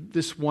read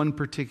this one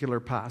particular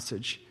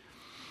passage.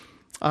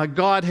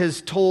 God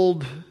has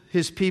told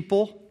his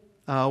people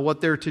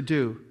what they're to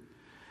do.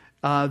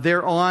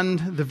 They're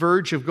on the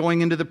verge of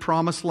going into the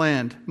promised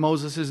land.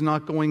 Moses is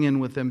not going in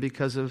with them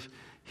because of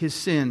his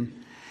sin.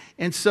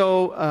 And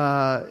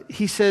so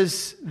he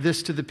says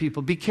this to the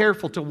people: be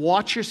careful to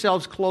watch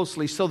yourselves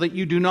closely so that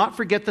you do not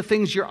forget the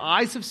things your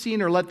eyes have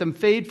seen or let them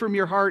fade from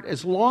your heart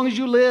as long as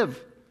you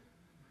live.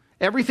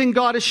 Everything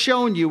God has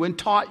shown you and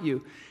taught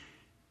you,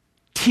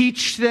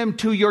 teach them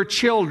to your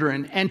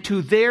children and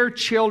to their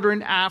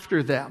children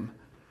after them.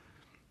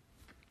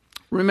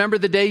 Remember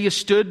the day you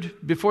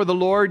stood before the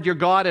Lord your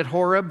God at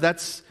Horeb?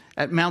 That's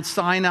at Mount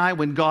Sinai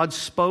when God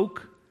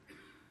spoke.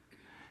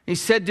 He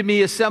said to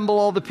me, assemble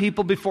all the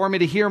people before me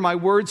to hear my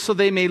words so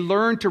they may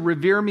learn to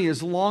revere me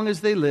as long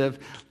as they live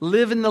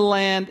in the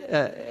land,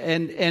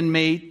 and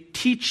may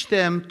teach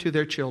them to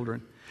their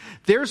children.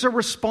 There's a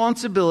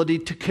responsibility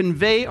to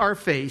convey our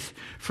faith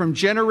from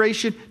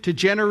generation to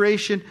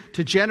generation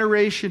to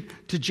generation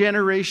to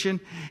generation,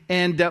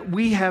 and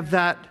we have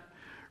that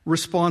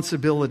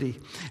responsibility.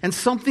 And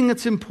something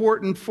that's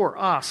important for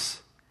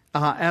us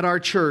at our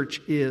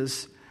church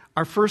is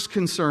our first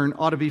concern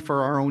ought to be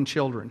for our own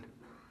children.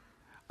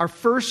 Our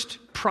first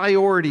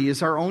priority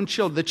is our own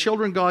children, the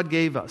children God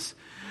gave us,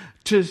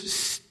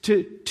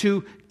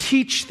 to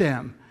teach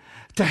them,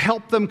 to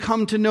help them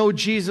come to know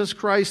Jesus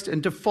Christ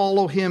and to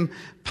follow him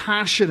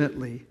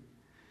passionately.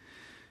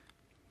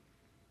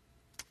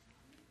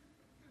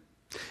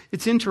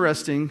 It's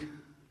interesting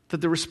that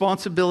the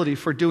responsibility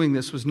for doing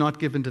this was not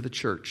given to the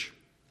church.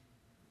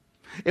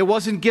 It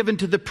wasn't given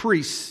to the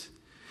priests.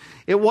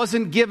 It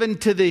wasn't given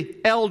to the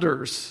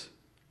elders.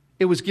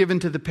 It was given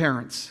to the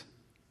parents.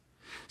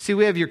 See,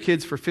 we have your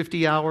kids for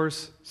 50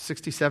 hours,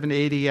 67 to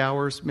 80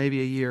 hours, maybe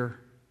a year.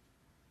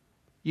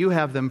 You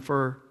have them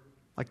for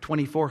like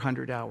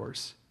 2,400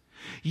 hours.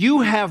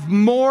 You have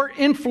more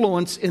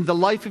influence in the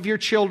life of your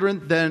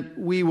children than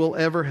we will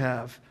ever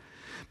have.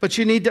 But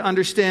you need to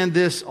understand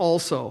this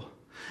also,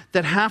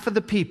 that half of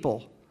the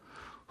people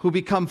who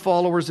become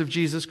followers of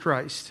Jesus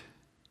Christ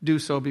do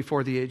so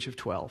before the age of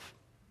 12.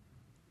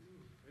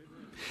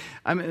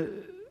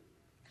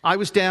 I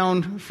was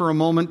down for a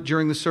moment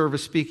during the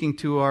service speaking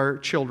to our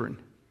children.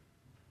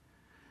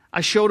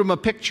 I showed them a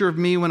picture of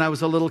me when I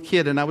was a little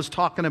kid, and I was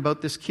talking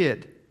about this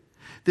kid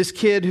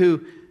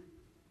who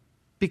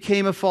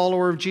became a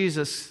follower of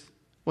Jesus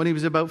when he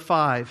was about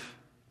 5.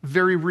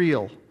 Very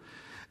real.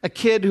 A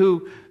kid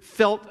who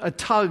felt a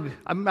tug.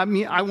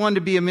 I wanted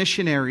to be a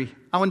missionary.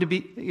 I wanted to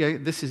be, you're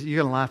going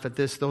to laugh at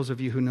this, those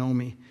of you who know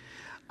me.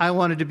 I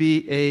wanted to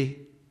be a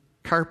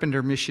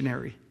carpenter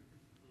missionary.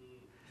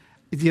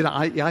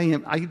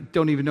 I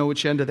don't even know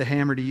which end of the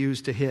hammer to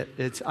use to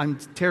hit. I'm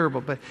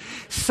terrible. But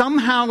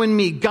somehow in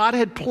me, God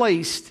had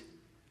placed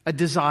a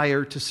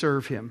desire to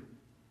serve him.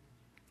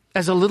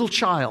 As a little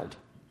child,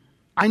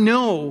 I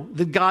know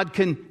that God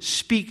can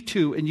speak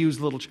to and use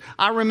little children.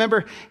 I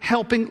remember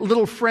helping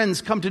little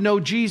friends come to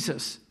know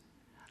Jesus.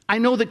 I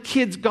know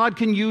that God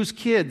can use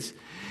kids.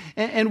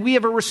 And we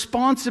have a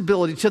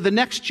responsibility to the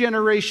next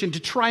generation to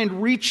try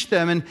and reach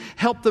them and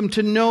help them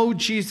to know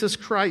Jesus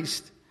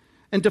Christ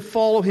and to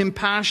follow him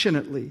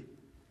passionately.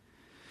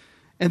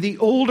 And the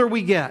older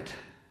we get,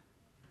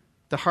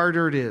 the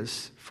harder it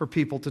is for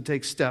people to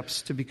take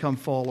steps to become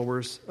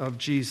followers of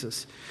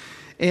Jesus.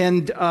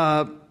 And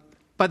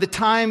by the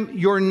time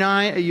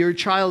your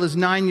child is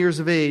 9 years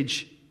of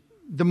age,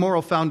 the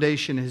moral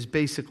foundation has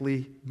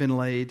basically been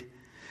laid.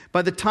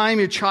 By the time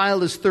your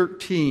child is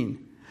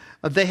 13,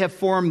 they have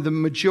formed the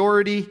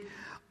majority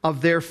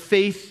of their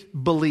faith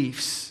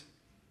beliefs.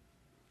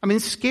 I mean,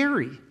 it's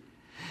scary.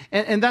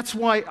 And that's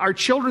why our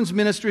children's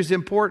ministry is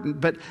important.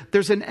 But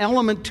there's an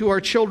element to our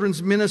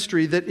children's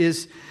ministry that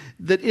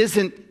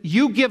isn't,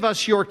 you give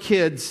us your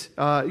kids,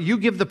 you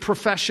give the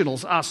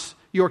professionals, us,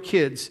 your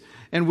kids,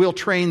 and we'll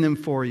train them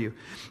for you.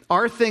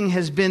 Our thing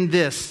has been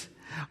this.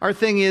 Our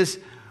thing is,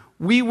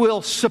 we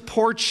will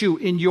support you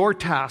in your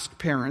task,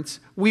 parents.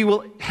 We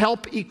will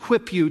help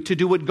equip you to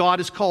do what God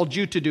has called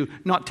you to do,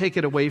 not take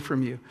it away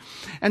from you.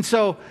 And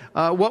so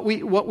what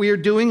we are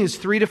doing is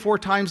 3 to 4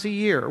 times a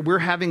year. We're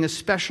having a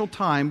special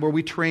time where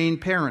we train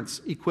parents,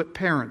 equip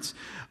parents,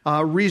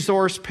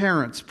 resource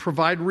parents,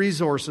 provide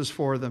resources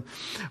for them.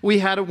 We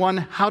had one,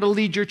 how to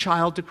lead your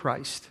child to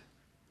Christ.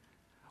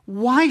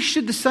 Why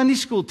should the Sunday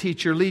school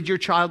teacher lead your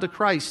child to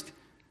Christ?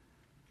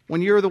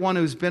 When you're the one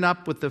who's been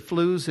up with the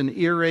flus and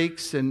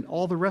earaches and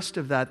all the rest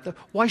of that,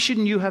 why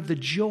shouldn't you have the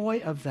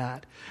joy of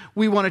that?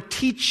 We want to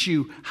teach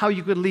you how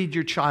you could lead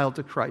your child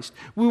to Christ.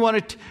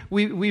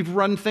 We've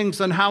run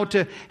things on how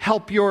to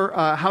help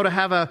how to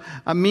have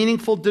a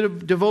meaningful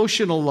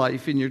devotional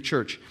life in your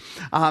church,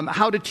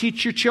 how to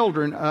teach your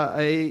children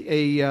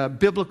a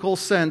biblical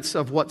sense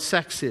of what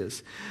sex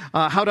is,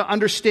 how to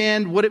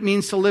understand what it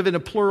means to live in a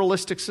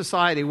pluralistic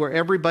society where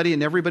everybody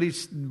and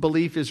everybody's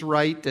belief is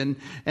right, and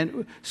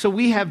so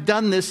we have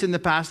done this in the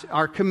past.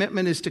 Our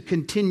commitment is to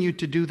continue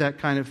to do that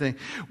kind of thing.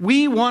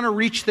 We want to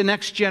reach the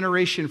next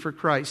generation for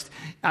Christ.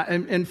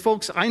 And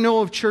folks, I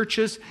know of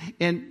churches,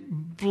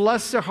 and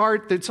bless their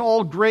heart, it's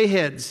all gray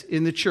heads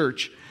in the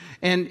church.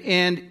 And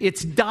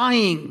it's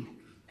dying.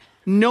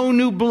 No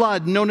new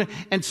blood.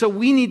 And so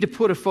we need to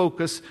put a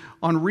focus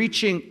on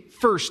reaching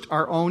first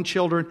our own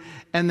children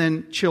and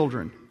then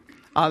children.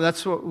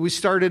 That's what we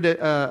started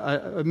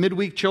a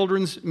midweek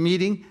children's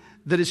meeting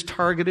that is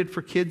targeted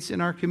for kids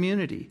in our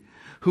community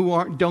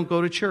who don't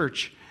go to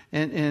church,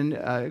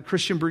 and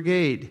Christian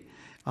Brigade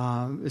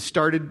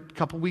started a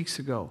couple weeks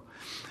ago.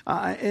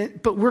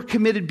 But we're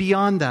committed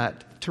beyond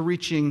that to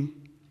reaching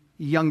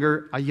a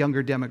younger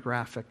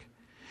demographic.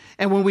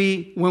 And when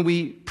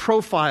we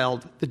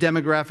profiled the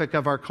demographic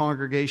of our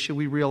congregation,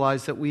 we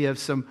realized that we have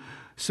some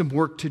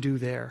work to do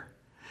there.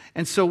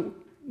 And so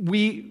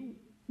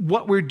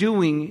what we're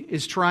doing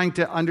is trying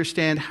to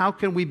understand how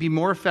can we be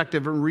more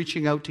effective in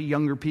reaching out to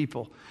younger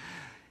people.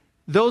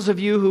 Those of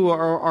you who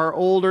are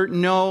older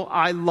know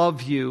I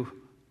love you.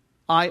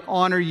 I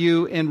honor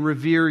you and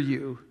revere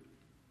you.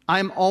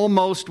 I'm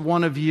almost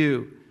one of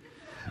you.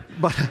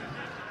 But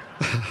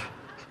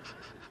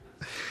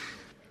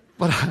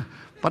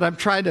I'm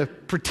trying to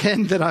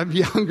pretend that I'm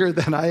younger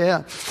than I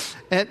am.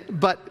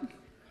 But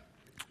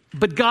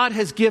God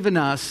has given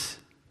us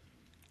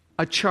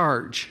a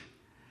charge.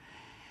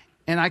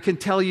 And I can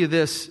tell you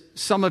this,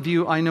 some of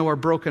you I know are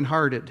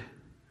brokenhearted.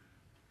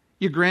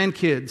 Your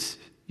grandkids,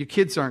 your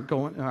kids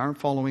aren't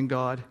following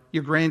God.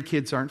 Your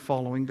grandkids aren't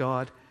following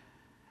God.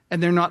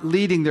 And they're not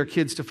leading their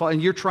kids to follow.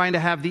 And you're trying to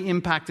have the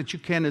impact that you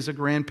can as a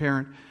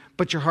grandparent,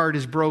 but your heart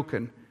is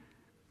broken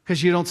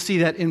because you don't see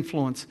that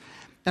influence.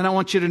 And I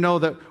want you to know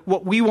that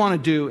what we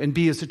want to do and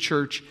be as a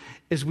church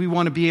is we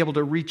want to be able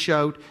to reach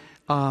out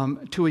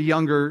to a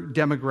younger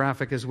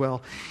demographic as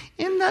well.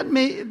 And that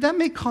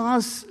may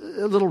cause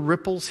little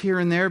ripples here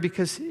and there,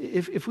 because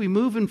if we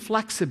move and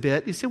flex a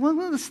bit, you say, well,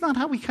 that's not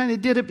how we kind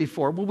of did it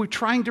before. Well, we're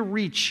trying to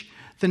reach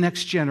the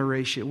next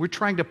generation. We're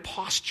trying to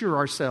posture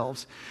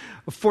ourselves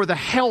for the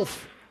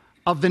health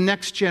of the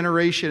next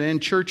generation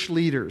and church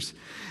leaders.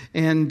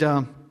 And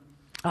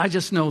I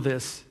just know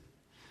this.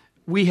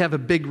 We have a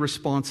big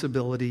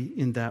responsibility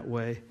in that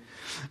way.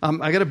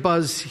 I got a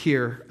buzz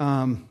here.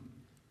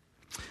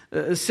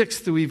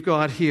 Sixth we've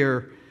got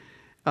here,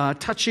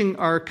 touching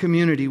our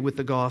community with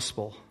the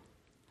gospel.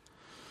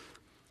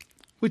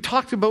 We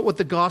talked about what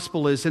the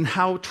gospel is and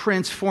how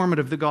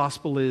transformative the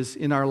gospel is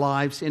in our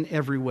lives in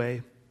every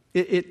way.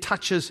 It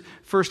touches,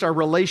 first, our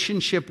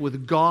relationship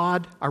with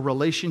God, our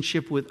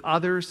relationship with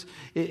others.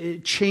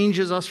 It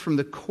changes us from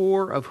the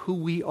core of who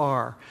we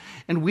are.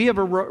 And we have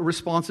a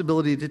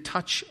responsibility to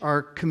touch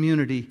our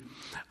community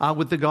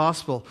with the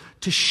gospel,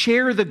 to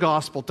share the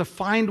gospel, to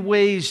find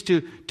ways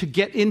to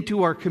get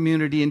into our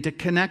community and to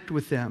connect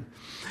with them.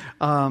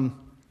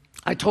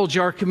 I told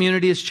you our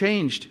community has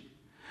changed.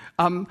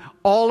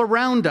 All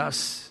around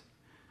us,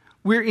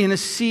 we're in a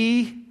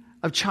sea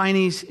of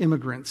Chinese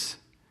immigrants.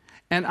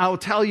 And I'll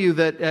tell you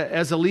that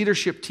as a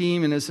leadership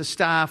team and as a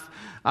staff,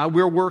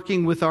 we're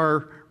working with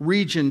our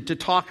region to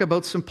talk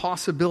about some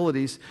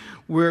possibilities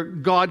where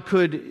God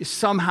could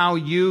somehow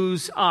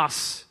use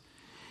us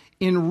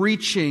in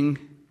reaching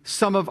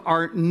some of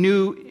our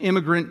new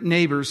immigrant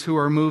neighbors who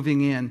are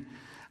moving in,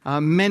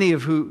 many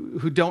of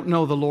who don't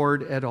know the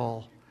Lord at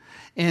all.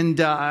 And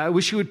I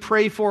wish you would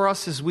pray for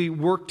us as we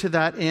work to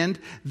that end.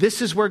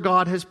 This is where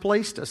God has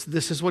placed us.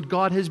 This is what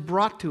God has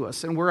brought to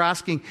us. And we're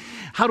asking,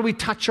 how do we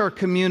touch our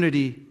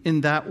community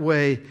in that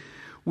way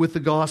with the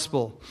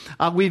gospel?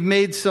 We've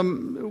made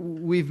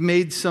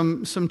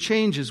some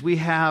changes. We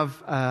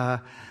have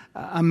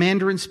a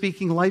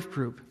Mandarin-speaking life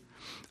group.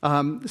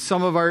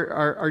 Some of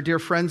our dear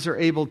friends are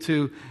able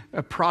to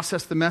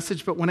process the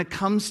message, but when it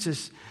comes to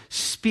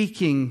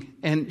speaking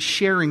and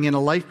sharing in a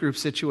life group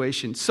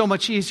situation, so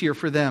much easier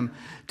for them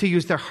to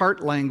use their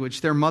heart language,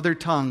 their mother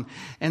tongue.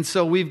 And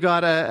so we've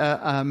got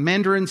a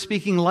Mandarin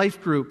speaking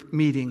life group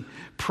meeting,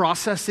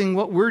 processing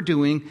what we're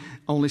doing,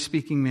 only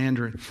speaking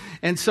Mandarin.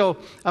 And so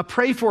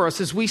pray for us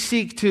as we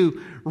seek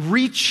to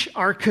reach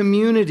our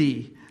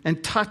community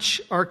and touch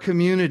our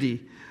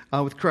community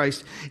with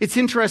Christ. It's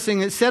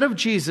interesting, it said of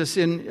Jesus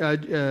in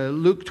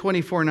Luke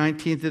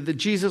 24:19 that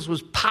Jesus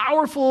was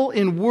powerful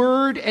in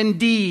word and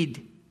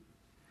deed.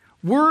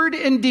 Word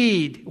and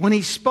deed. When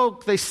he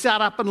spoke, they sat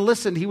up and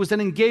listened. He was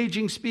an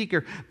engaging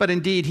speaker, but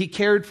indeed, he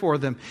cared for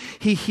them.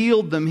 He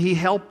healed them. He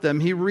helped them.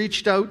 He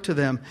reached out to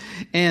them.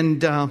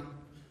 And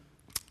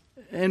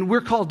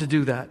we're called to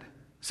do that.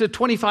 So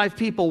 25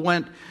 people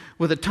went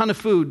with a ton of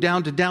food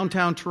down to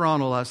downtown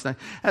Toronto last night.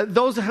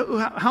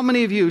 How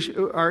many of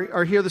you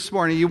are here this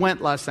morning? You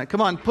went last night.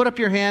 Come on, put up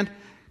your hand.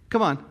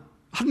 Come on.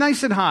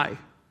 Nice and high.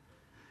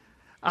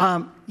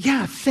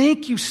 Yeah,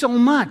 thank you so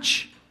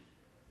much.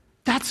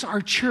 That's our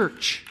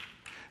church.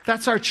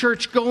 That's our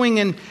church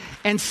going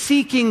and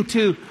seeking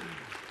to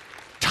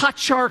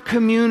touch our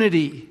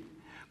community.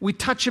 We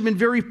touch them in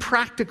very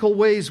practical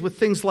ways with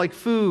things like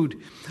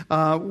food,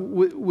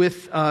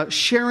 with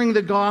sharing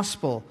the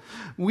gospel.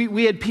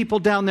 We had people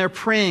down there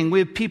praying. We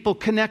had people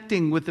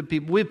connecting with the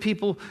people. We had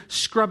people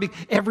scrubbing.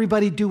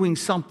 Everybody doing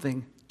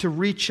something to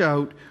reach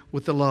out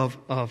with the love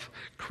of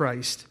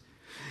Christ.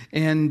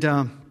 And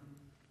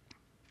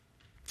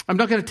I'm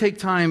not going to take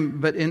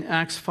time, but in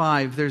Acts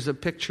 5, there's a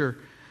picture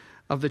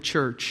of the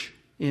church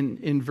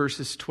in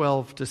verses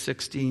 12 to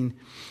 16.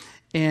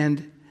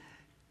 And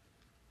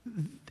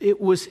it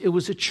was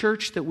a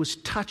church that was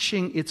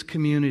touching its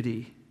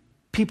community.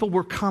 People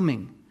were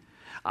coming.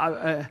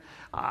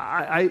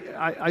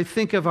 I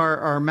think of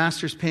our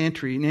master's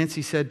pantry.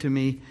 Nancy said to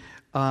me,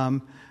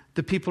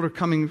 the people are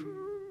coming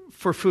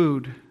for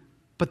food,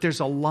 but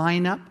there's a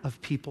lineup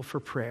of people for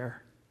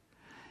prayer.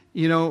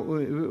 You know,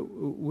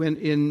 when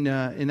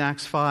in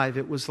Acts 5,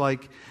 it was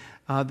like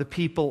the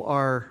people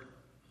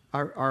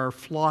are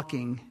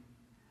flocking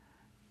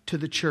to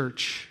the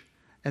church,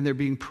 and they're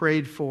being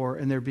prayed for,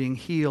 and they're being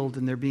healed,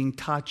 and they're being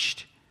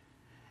touched.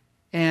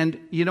 And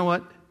you know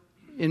what?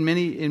 In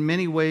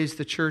many ways,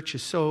 the church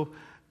is so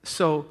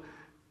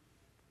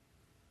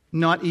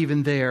not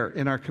even there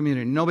in our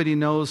community. Nobody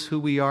knows who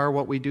we are,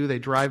 what we do. They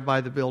drive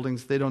by the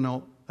buildings. They don't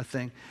know a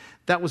thing.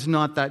 That was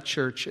not that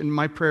church. And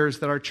my prayer is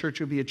that our church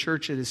would be a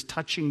church that is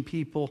touching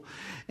people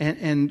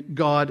and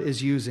God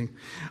is using.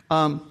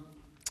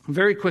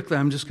 Very quickly,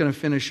 I'm just going to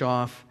finish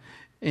off.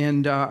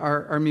 And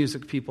our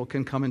music people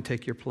can come and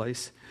take your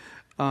place.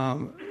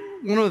 One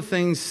of the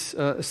things,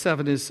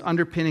 7, is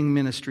underpinning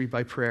ministry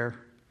by prayer.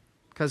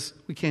 Because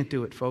we can't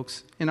do it,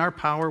 folks. In our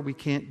power, we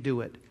can't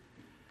do it.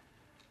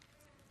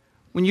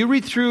 When you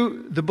read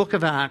through the book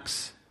of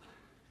Acts,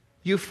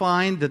 you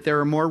find that there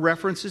are more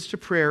references to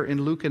prayer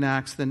in Luke and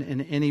Acts than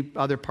in any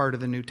other part of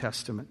the New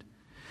Testament.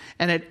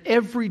 And at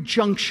every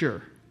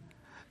juncture,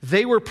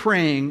 they were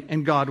praying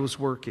and God was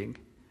working.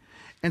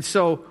 And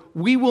so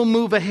we will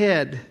move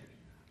ahead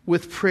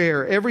with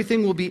prayer.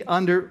 Everything will be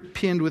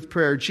underpinned with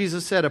prayer.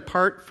 Jesus said,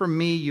 apart from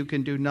me, you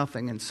can do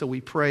nothing. And so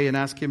we pray and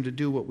ask him to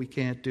do what we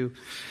can't do.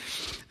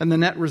 And the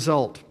net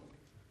result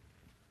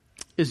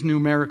is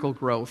numerical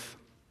growth.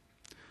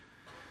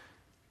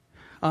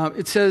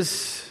 It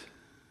says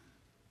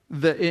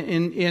that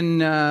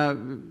in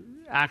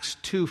Acts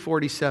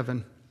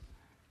 2:47,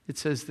 it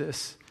says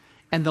this,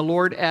 and the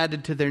Lord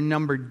added to their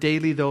number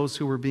daily those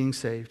who were being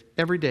saved.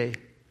 Every day,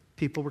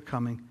 people were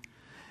coming.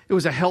 It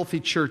was a healthy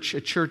church,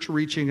 a church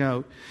reaching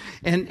out.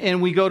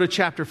 And we go to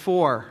chapter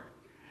 4.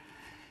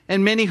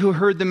 And many who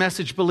heard the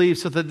message believed,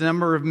 so that the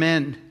number of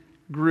men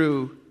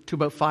grew to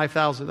about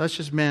 5,000. That's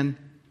just men.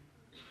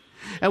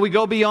 And we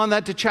go beyond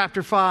that to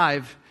chapter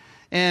 5.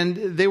 And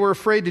they were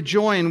afraid to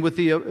join with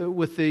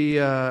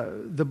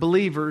the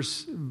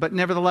believers. But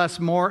nevertheless,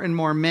 more and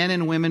more men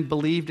and women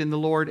believed in the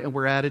Lord and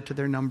were added to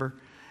their number.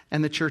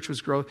 And the church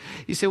was growing.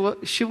 You say, well,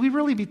 should we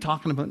really be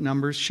talking about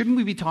numbers? Shouldn't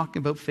we be talking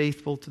about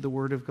faithful to the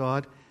Word of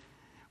God?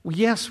 Well,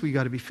 yes, we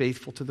got to be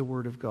faithful to the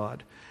Word of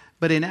God.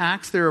 But in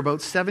Acts, there are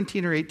about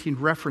 17 or 18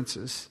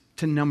 references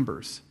to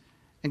numbers.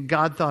 And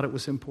God thought it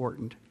was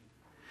important.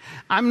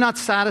 I'm not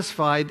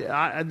satisfied.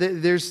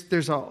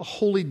 There's a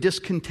holy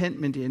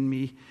discontentment in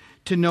me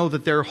to know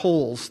that there are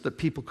holes that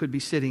people could be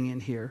sitting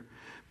in here.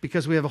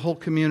 Because we have a whole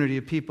community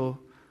of people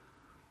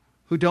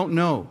who don't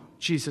know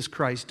Jesus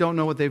Christ, don't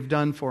know what they've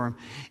done for him.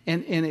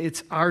 And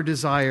it's our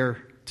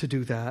desire to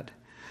do that.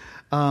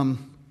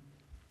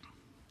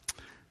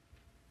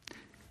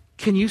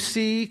 Can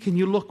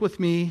you look with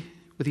me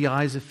with the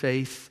eyes of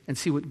faith and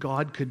see what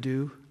God could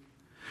do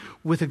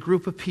with a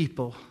group of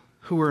people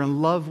who are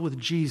in love with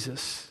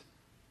Jesus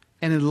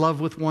and in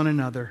love with one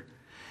another?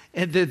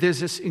 And there's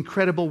this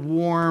incredible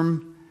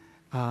warm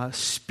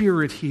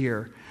spirit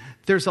here.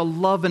 There's a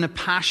love and a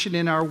passion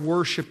in our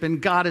worship,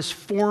 and God is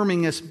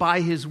forming us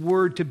by his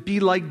word to be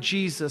like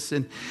Jesus,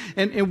 and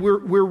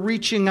we're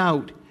reaching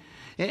out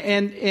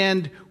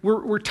and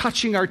we're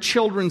touching our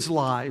children's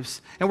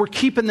lives, and we're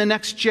keeping the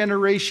next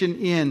generation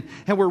in,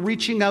 and we're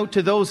reaching out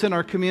to those in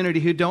our community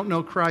who don't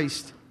know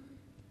Christ.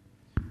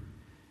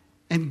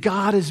 And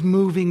God is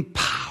moving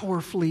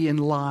powerfully in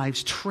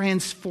lives,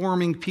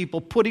 transforming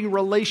people, putting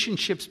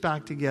relationships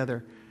back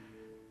together.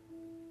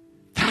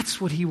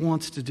 That's what He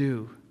wants to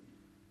do.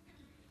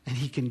 And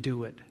He can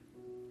do it.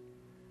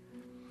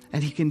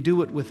 And He can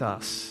do it with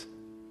us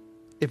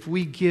if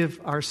we give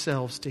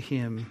ourselves to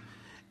Him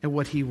and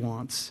what He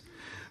wants.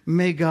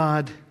 May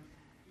God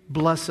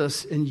bless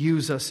us and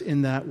use us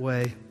in that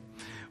way.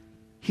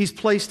 He's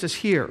placed us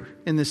here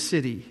in this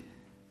city.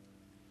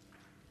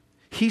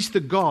 He's the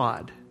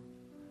God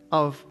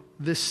of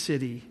this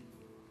city,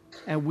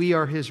 and we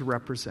are His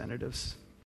representatives.